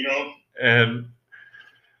 And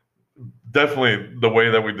definitely the way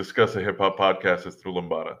that we discuss a hip hop podcast is through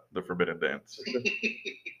Lambada, the forbidden dance.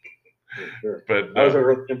 Sure. But that was a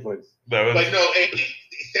real influence.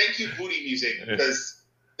 Thank you, booty music, because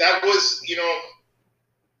that was,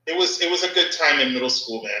 it was a good time in middle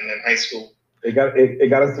school, man, and high school. It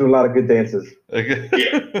got us through a lot of good dances.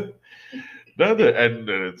 Yeah. And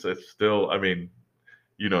it's still, I mean,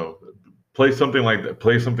 play something like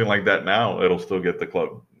that now, it'll still get the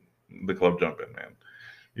club jumping, man.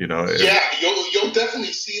 Yeah, you'll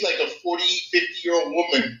definitely see like a 40, 50-year-old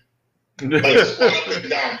woman like squat up and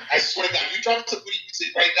down. I swear to God, you drop some booty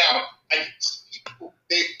music right now, and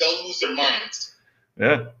they'll lose their minds.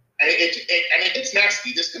 Yeah. And it gets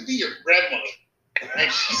nasty. This could be your grandmother.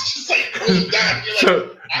 And she's just like pulling down. You're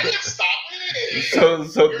like, I didn't stop it.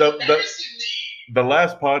 So You're embarrassing me. The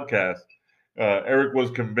last podcast, Eric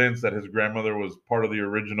was convinced that his grandmother was part of the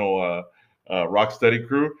original Rocksteady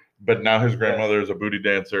crew, but now his grandmother is a booty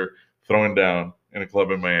dancer throwing down in a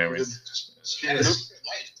club in Miami. She's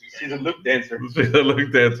a look dancer. She's a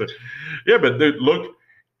look dancer. Yeah, but dude, look,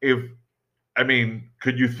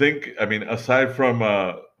 could you think? I mean, aside from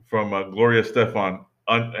Gloria Estefan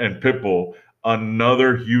and Pitbull,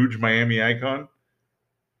 another huge Miami icon.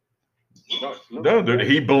 No, dude,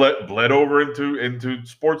 he bled over into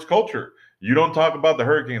sports culture. You don't talk about the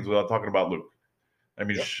Hurricanes without talking about Luke. I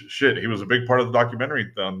mean, shit, he was a big part of the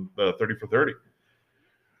documentary on 30 for 30.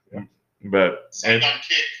 But Saigon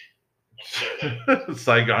Kick.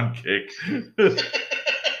 Saigon Kick.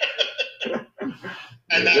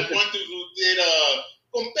 And that one dude who did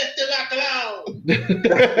Compete Bacalao.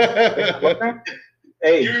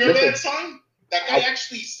 Hey, You remember listen, that song? That guy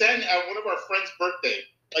actually sang at one of our friends' birthday.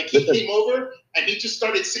 Like he came over and he just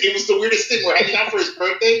started singing. It was the weirdest thing. We're hanging out for his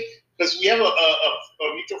birthday because we have a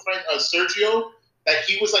mutual friend, Sergio, that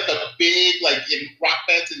he was like a big, like in rock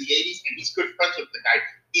bands in the 80s, and he's good friends with the guy.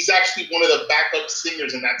 He's actually one of the backup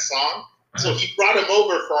singers in that song. So he brought him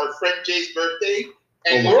over for our friend Jay's birthday.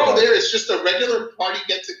 And we're all there. It's just a regular party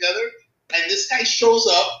get together. And this guy shows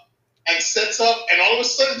up and sets up and all of a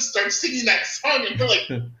sudden starts singing that song. And we're like,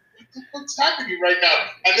 what's happening right now?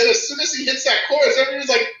 And then as soon as he hits that chorus, everyone's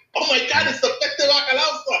like, oh my God, it's the Fete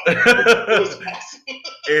Bacalao song. It was awesome.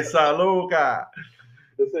 Esa loca.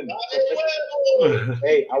 listen.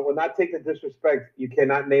 Hey, I will not take the disrespect. You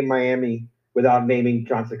cannot name Miami without naming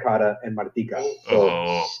John Cicada and Martica. So,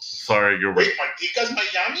 Oh, sorry, Gilbert. Wait, Martica's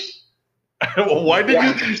Miami? Well, why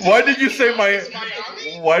did you say Miami?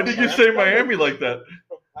 why did you say Miami like that?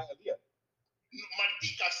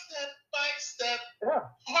 Martica, step by step, Yeah.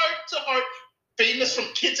 heart to heart, famous from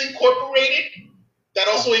Kids Incorporated. That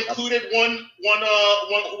also included one.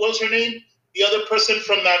 What was her name? The other person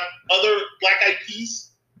from that other Black Eyed Peas.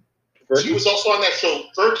 She was also on that show,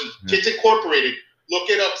 Fergie, Kids Incorporated. Look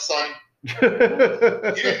it up, son. You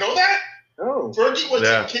didn't know that? No. Fergie was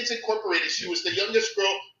in Kids Incorporated. She was the youngest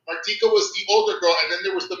girl. Martika was the older girl, and then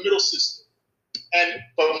there was the middle sister.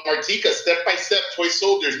 But Martika, step by step, toy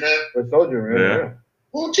soldiers, man. Toy soldier, man. Yeah.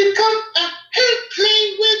 Won't you come and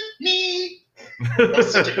play with me?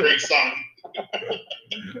 That's such a great song.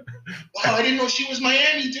 Wow, I didn't know she was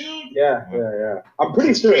Miami, dude. Yeah. I'm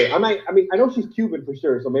pretty sure. I know she's Cuban for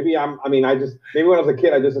sure. So maybe maybe when I was a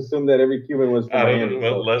kid, I just assumed that every Cuban was from Miami.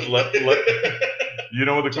 Well, you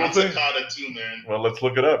know what the cool John thing? Cicada too, man. Well, let's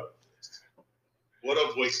look it up. What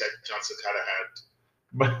a voice that John Cicada had.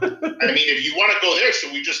 I mean, if you want to go there,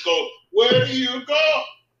 should we just go, where do you go,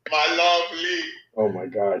 my lovely? Oh my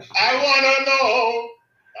gosh. I want to know.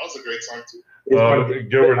 That was a great song too.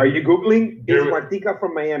 Gilbert, are you Googling? Is Gilbert, Martica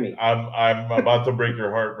from Miami? I'm about to break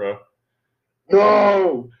your heart, bro.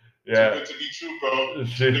 No. Yeah. Too good to be true, bro.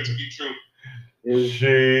 Too good to be true.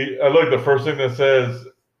 She look, the first thing that says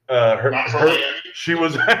she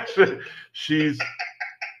was actually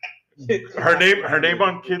her name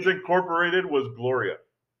on Kids Incorporated was Gloria.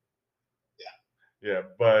 Yeah,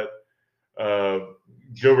 but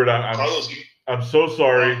Gilbert, I'm so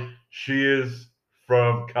sorry. She is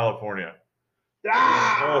from California. But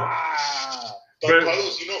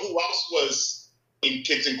Carlos, you know who else was in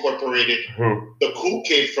Kids Incorporated? Who? The cool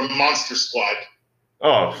kid from Monster Squad.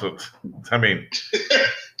 Oh, so I mean,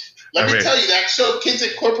 let me tell you, that show Kids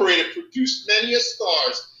Incorporated produced many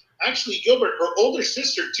stars. Actually, Gilbert, her older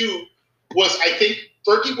sister too, was, I think,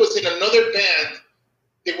 Fergie was in another band.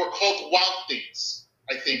 They were called Wild Things,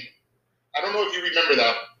 I think. I don't know if you remember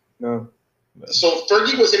that. No. So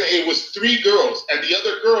Fergie was in it was three girls, and the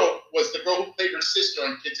other girl was the girl who played her sister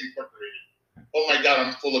on Kids Incorporated. Oh my God,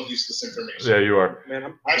 I'm full of useless information. Yeah, you are.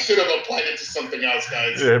 Man, I should have applied it to something else,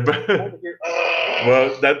 guys. Yeah, but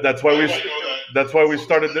well, that's why we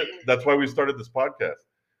started this podcast.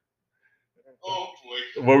 Oh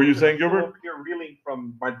boy. What were you saying, Gilbert? You're reeling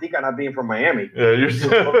from Martica not being from Miami. Yeah, you're. You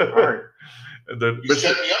set me up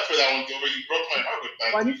for that one, Gilbert. You broke my heart with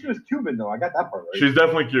that. Well, I knew she was Cuban, though. I got that part right. She's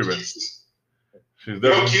definitely Cuban. She's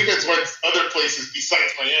definitely. Cubans went other places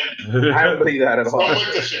besides Miami. I don't believe that at all. Some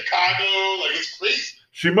went to Chicago. Like, it's crazy.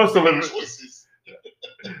 She must have lived. Choices.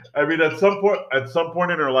 I mean, at some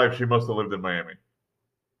point in her life, she must have lived in Miami.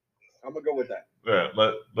 I'm gonna go with that. Yeah,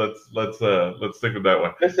 let's stick with that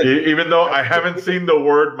one. Listen, even though I haven't seen the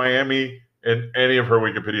word Miami in any of her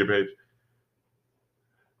Wikipedia page.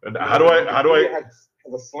 And how do I has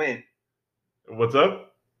a slant. What's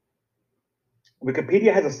up?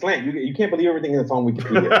 Wikipedia has a slant. You can't believe everything that's on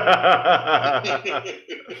Wikipedia.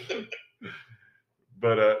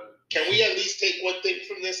 But can we at least take one thing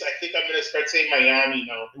from this? I think I'm gonna start saying Miami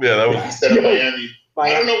now. Yeah, that was instead of Miami.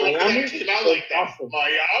 I don't know what Miami came out like that. awesome.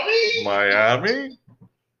 Miami?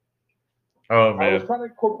 Oh man. I was trying to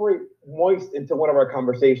incorporate moist into one of our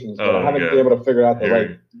conversations, but I haven't yeah. been able to figure out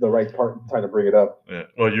the right part trying to bring it up. Yeah.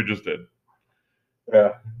 Well, you just did.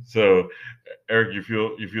 Yeah. So, Eric, you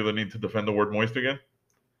feel the need to defend the word moist again?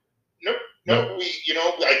 No.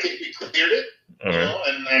 I think we cleared it. All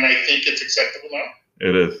right. And I think it's acceptable now.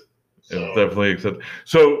 It is. It's definitely acceptable.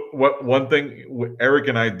 So, one thing Eric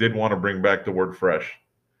and I did want to bring back the word fresh.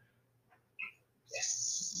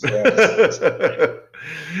 Yes. Yes.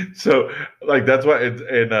 So, like, that's why it's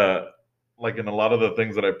in like in a lot of the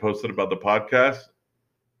things that I posted about the podcast,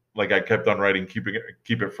 like I kept on writing, keep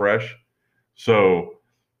it fresh. So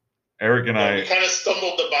Eric and we kind of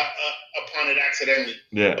stumbled upon it accidentally.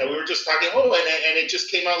 Yeah. And we were just talking, and it just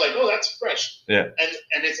came out like, oh, that's fresh. Yeah.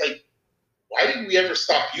 And it's like, why did we ever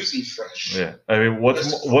stop using fresh? Yeah. I mean,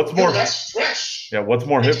 what's more? That's fresh. Yeah. What's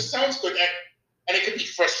more it hip? It just sounds good, and it could be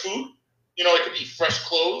fresh food. It could be fresh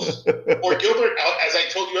clothes. Or Gilbert, as I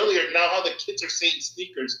told you earlier, now how the kids are saying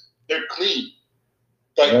sneakers, they're clean.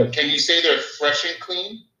 But Can you say they're fresh and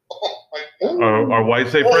clean? Oh my God. Or why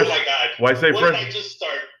say fresh? Oh my God. Why say what fresh? Did I just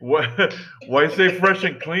start? Why say fresh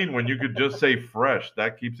and clean when you could just say fresh?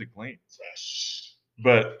 That keeps it clean. Fresh.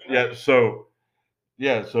 But yeah, so.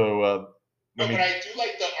 No, but I do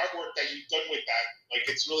like the artwork that you've done with that. Like,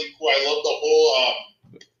 it's really cool. I love the whole,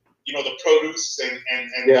 the produce and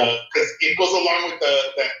because it goes along with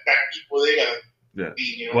that bodega. Yeah.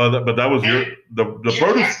 Well, but that was the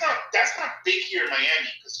produce. That's not big here in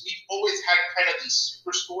Miami because we've always had kind of these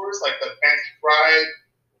superstores like the Pantry Fried,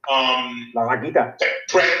 La Vaquita,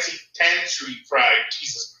 Pantry Fried.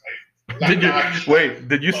 Jesus Christ.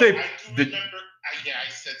 Did you say? Yeah, I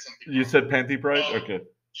said something. You said Panty Pride? Okay.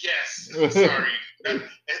 Yes. Sorry.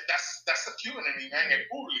 That's the Cuban in me,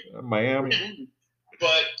 man. Miami.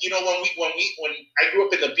 But when I grew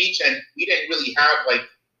up in the beach and we didn't really have like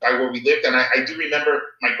by where we lived, and I do remember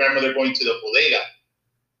my grandmother going to the bodega,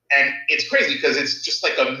 and it's crazy because it's just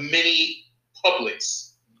like a mini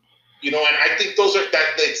Publix, and I think those are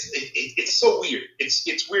it's so weird.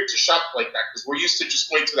 It's weird to shop like that because we're used to just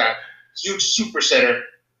going to that huge super center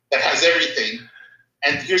that has everything,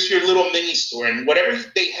 and here's your little mini store, and whatever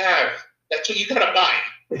they have, that's what you gotta buy.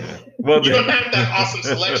 Well, you don't have that awesome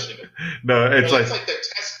selection. No, it's like the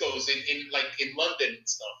Tesco's in London and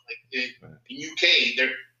stuff, like in UK. They're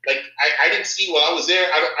like I didn't see while I was there.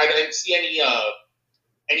 I didn't see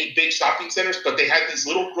any big shopping centers, but they had these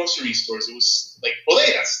little grocery stores. It was like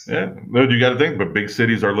bodegas. Yeah, no, you got to think, but big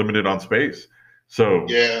cities are limited on space, so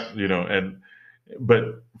yeah, but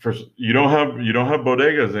you don't have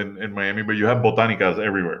bodegas in Miami, but you have botanicas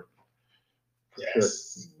everywhere.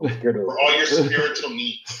 Yes, for all your spiritual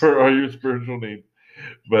needs. For all your spiritual needs,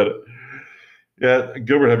 but yeah,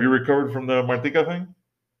 Gilbert, have you recovered from the Martika thing?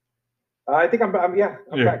 I think I'm back. Guys.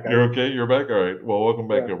 You're okay. You're back. All right. Well, welcome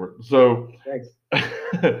back, Gilbert. So, thanks.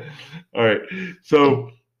 All right.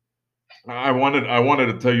 So, I wanted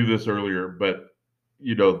to tell you this earlier, but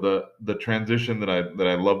the transition that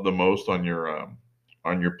I love the most on your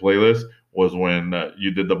playlist was when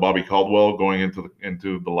you did the Bobby Caldwell going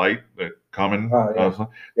into the light, the common song.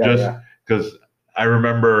 Just because I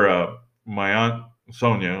remember my aunt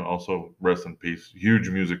Sonia, also rest in peace, huge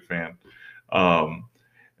music fan.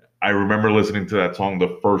 I remember listening to that song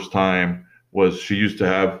the first time. She used to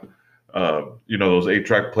have those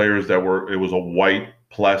 8-track players it was a white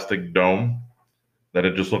plastic dome that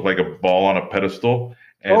it just looked like a ball on a pedestal.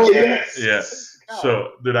 And yes. Yeah.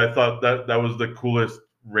 So, dude, I thought that was the coolest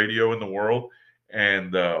radio in the world.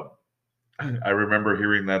 And I remember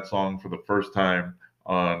hearing that song for the first time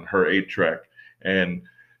on her 8-track. And,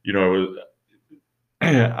 it was,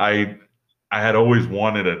 I had always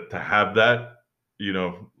wanted to have that,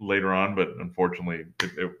 later on, but unfortunately,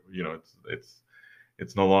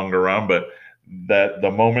 it's no longer around. But that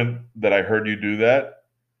the moment that I heard you do that,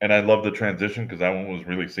 and I love the transition because that one was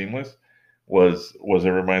really seamless, was it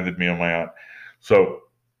reminded me of my aunt. So,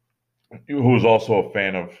 who was also a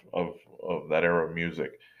fan of that era of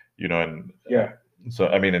music, and yeah. So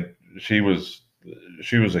I mean, she was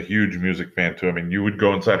a huge music fan too. I mean, you would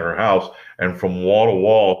go inside her house, and from wall to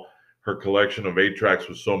wall, her collection of 8-tracks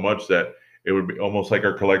was so much that it would be almost like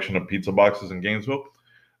our collection of pizza boxes in Gainesville.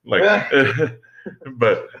 Like,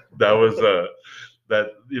 but that was that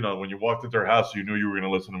when you walked into her house, you knew you were going to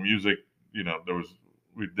listen to music.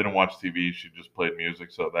 We didn't watch TV; she just played music.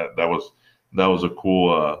 So that was a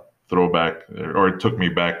cool throwback, or it took me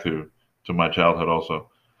back to my childhood also.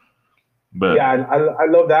 But yeah, I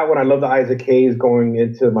love that one. I love the Isaac Hayes going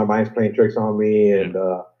into My Mind's Playing Tricks on Me, and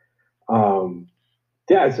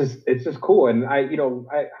it's just cool. And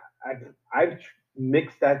I've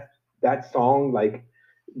mixed that song like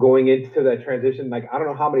going into that transition. Like I don't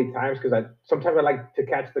know how many times because sometimes I like to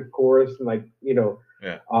catch the chorus and I don't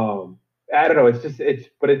know.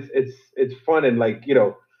 It's fun and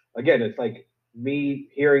again it's like me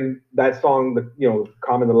hearing that song,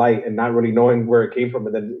 Calm in the Light, and not really knowing where it came from,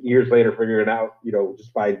 and then years later figuring it out,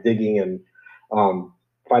 just by digging and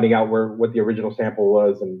finding out what the original sample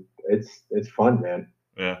was, and it's fun, man.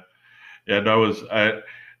 Yeah. No,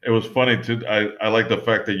 it was funny too. I like the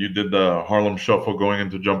fact that you did the Harlem Shuffle going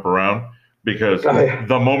into Jump Around because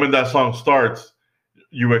the moment that song starts,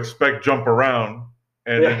 you expect Jump Around,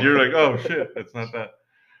 and then you're like, oh shit, it's not that.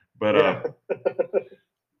 But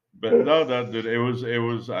but no, that dude, it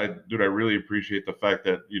was I really appreciate the fact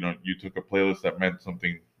that you took a playlist that meant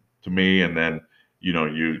something to me, and then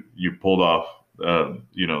you pulled off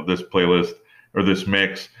this playlist or this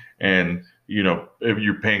mix, and if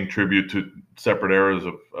you're paying tribute to separate eras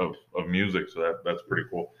of music, so that's pretty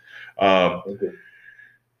cool. Guys,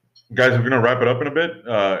 we're gonna wrap it up in a bit.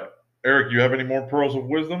 Eric, you have any more pearls of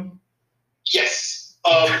wisdom? Yes.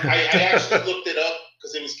 I actually looked it up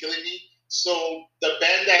because it was killing me. So the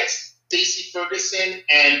band that Stacey Ferguson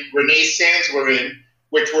and Renee Sands were in,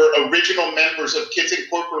 which were original members of Kids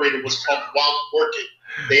Incorporated, was called Wild Orchid.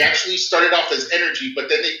 They actually started off as Energy, but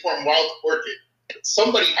then they formed Wild Orchid.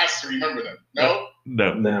 Somebody has to remember them. No,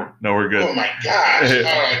 we're good. Oh my gosh! All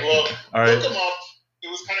right, well, look them up. It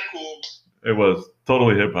was kind of cool. It was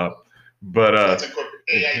totally hip hop, but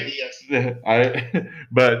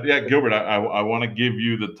but yeah, Gilbert, I want to give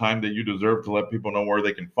you the time that you deserve to let people know where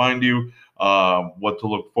they can find you, what to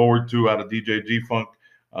look forward to out of DJ G Funk.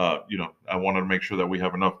 I wanted to make sure that we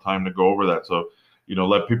have enough time to go over that, so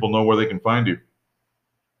let people know where they can find you.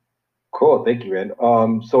 Cool, thank you, man.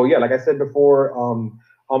 So yeah, like I said before,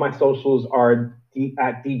 all my socials are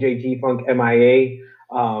at DJ G Funk MIA.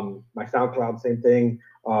 My SoundCloud, same thing.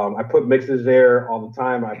 I put mixes there all the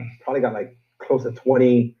time. I probably got like close to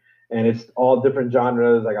 20, and it's all different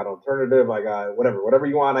genres. I got alternative. I got whatever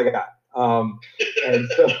you want. I got. And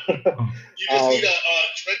so you just need a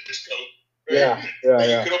trench coat. Right? Yeah.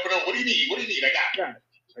 You can open up. What do you need? I got.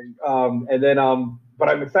 And then but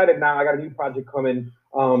I'm excited now. I got a new project coming.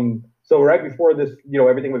 So right before this,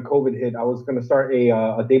 everything with COVID hit, I was gonna start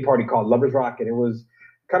a day party called Lovers Rock, and it was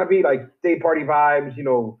kind of be like day party vibes,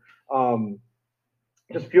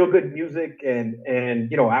 just feel good music, and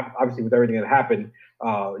obviously with everything that happened,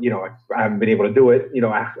 I haven't been able to do it.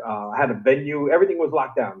 I had a venue, everything was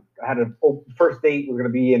locked down. I had a first date was gonna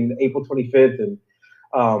be in April 25th, and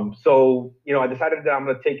so I decided that I'm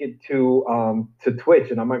gonna take it to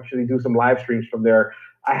Twitch, and I'm actually do some live streams from there.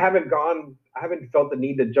 I haven't felt the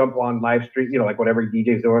need to jump on live stream, like what every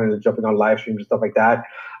DJ's doing and jumping on live streams and stuff like that.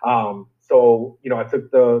 So I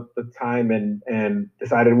took the time and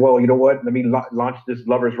decided, well, you know what? Let me launch this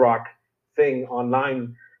Lovers Rock thing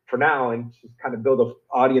online for now and just kind of build an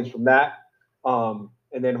audience from that. And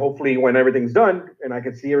then hopefully when everything's done and I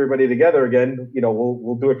can see everybody together again,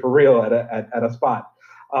 we'll do it for real at a spot.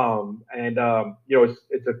 It's a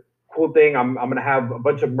cool thing. I'm gonna have a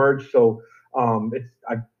bunch of merch, so. I've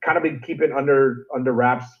kind of been keeping under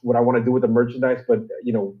wraps what I want to do with the merchandise, but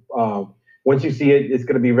once you see it, it's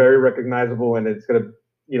going to be very recognizable, and it's going to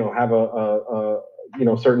have a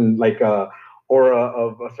certain aura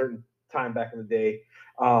of a certain time back in the day.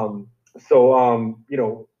 Catch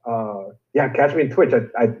me in Twitch.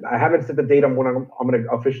 I haven't set the date on when I'm going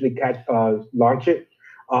to officially launch it,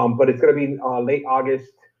 but it's going to be late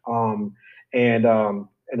August, and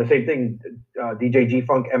the same thing, DJ G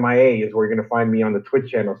Funk MIA is where you're gonna find me on the Twitch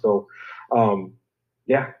channel. So,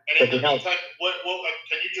 yeah. And in the meantime, what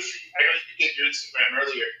can you just? I know you did your Instagram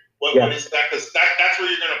earlier. What is that? Because that's where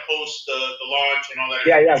you're gonna post the launch and all that.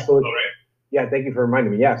 Yeah. So, right? Yeah. Thank you for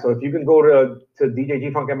reminding me. Yeah. So if you can go to DJ G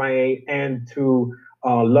Funk MIA and to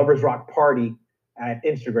Lovers Rock Party at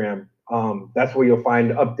Instagram, that's where you'll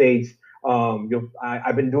find updates.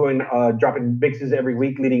 I've been doing dropping mixes every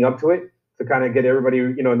week leading up to it, to kind of get everybody,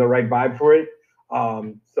 in the right vibe for it.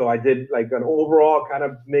 So I did like an overall kind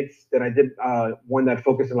of mix. Then I did one that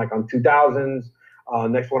focused on 2000s.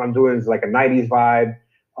 Next one I'm doing is like a 90s vibe.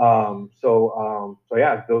 So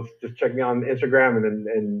yeah, those just check me on Instagram,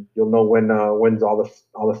 and you'll know when's all the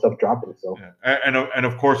stuff dropping. So yeah. And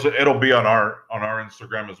of course it'll be on our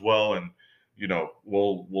Instagram as well, and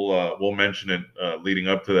we'll mention it leading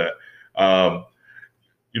up to that. I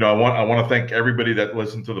want to thank everybody that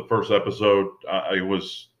listened to the first episode. It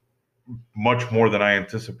was much more than I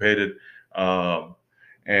anticipated.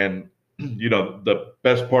 And the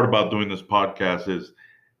best part about doing this podcast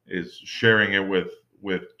is sharing it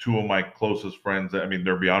with two of my closest friends. I mean,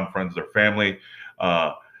 they're beyond friends, they're family.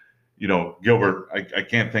 Gilbert, I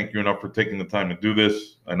can't thank you enough for taking the time to do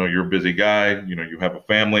this. I know you're a busy guy. You have a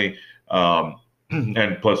family,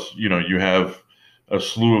 and plus, you have a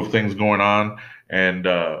slew of things going on. And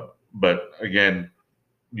but again,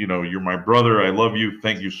 you're my brother. I love you.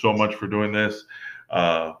 Thank you so much for doing this.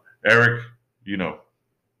 Eric, you're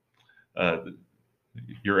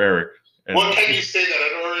Eric. And what can you say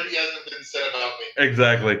that already hasn't been said about me?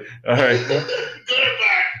 Exactly. All right. Good or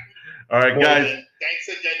bad. All right, guys. Thanks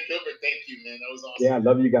again, Gilbert. Thank you, man. That was awesome. Yeah, I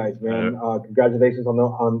love you guys, man. Congratulations on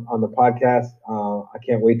the podcast. I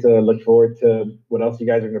can't wait to look forward to what else you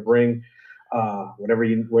guys are going to bring. Whenever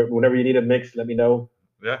you need a mix, let me know.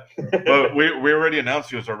 Yeah, but we already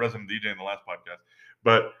announced you as our resident DJ in the last podcast.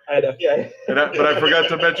 But I know, yeah. but I forgot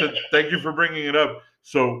to mention. Thank you for bringing it up.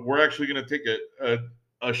 So we're actually going to take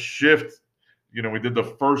a shift. You know, we did the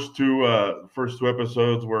first two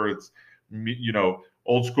episodes where it's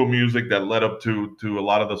old school music that led up to a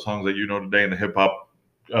lot of the songs that you know today in the hip hop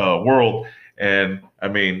world. And I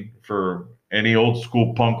mean, for any old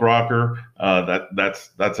school punk rocker, that's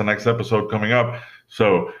the next episode coming up.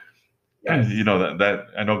 So, yes. that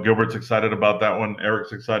I know Gilbert's excited about that one.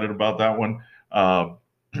 Eric's excited about that one. But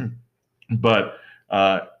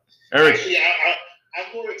Eric, actually,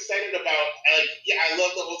 I'm more excited about. I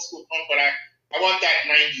love the old school punk, but I want that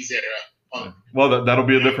 '90s era punk. Well, that'll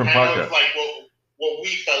be a different podcast. Like what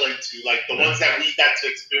we fell into, like the ones that we got to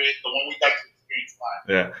experience, the one we got to experience live.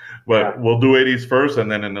 Yeah, but we'll do 80s first, and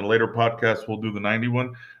then in a later podcast, we'll do the 90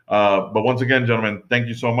 one. But once again, gentlemen, thank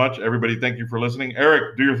you so much. Everybody, thank you for listening.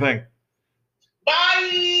 Eric, do your thing.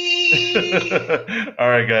 Bye! All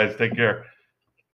right, guys, take care.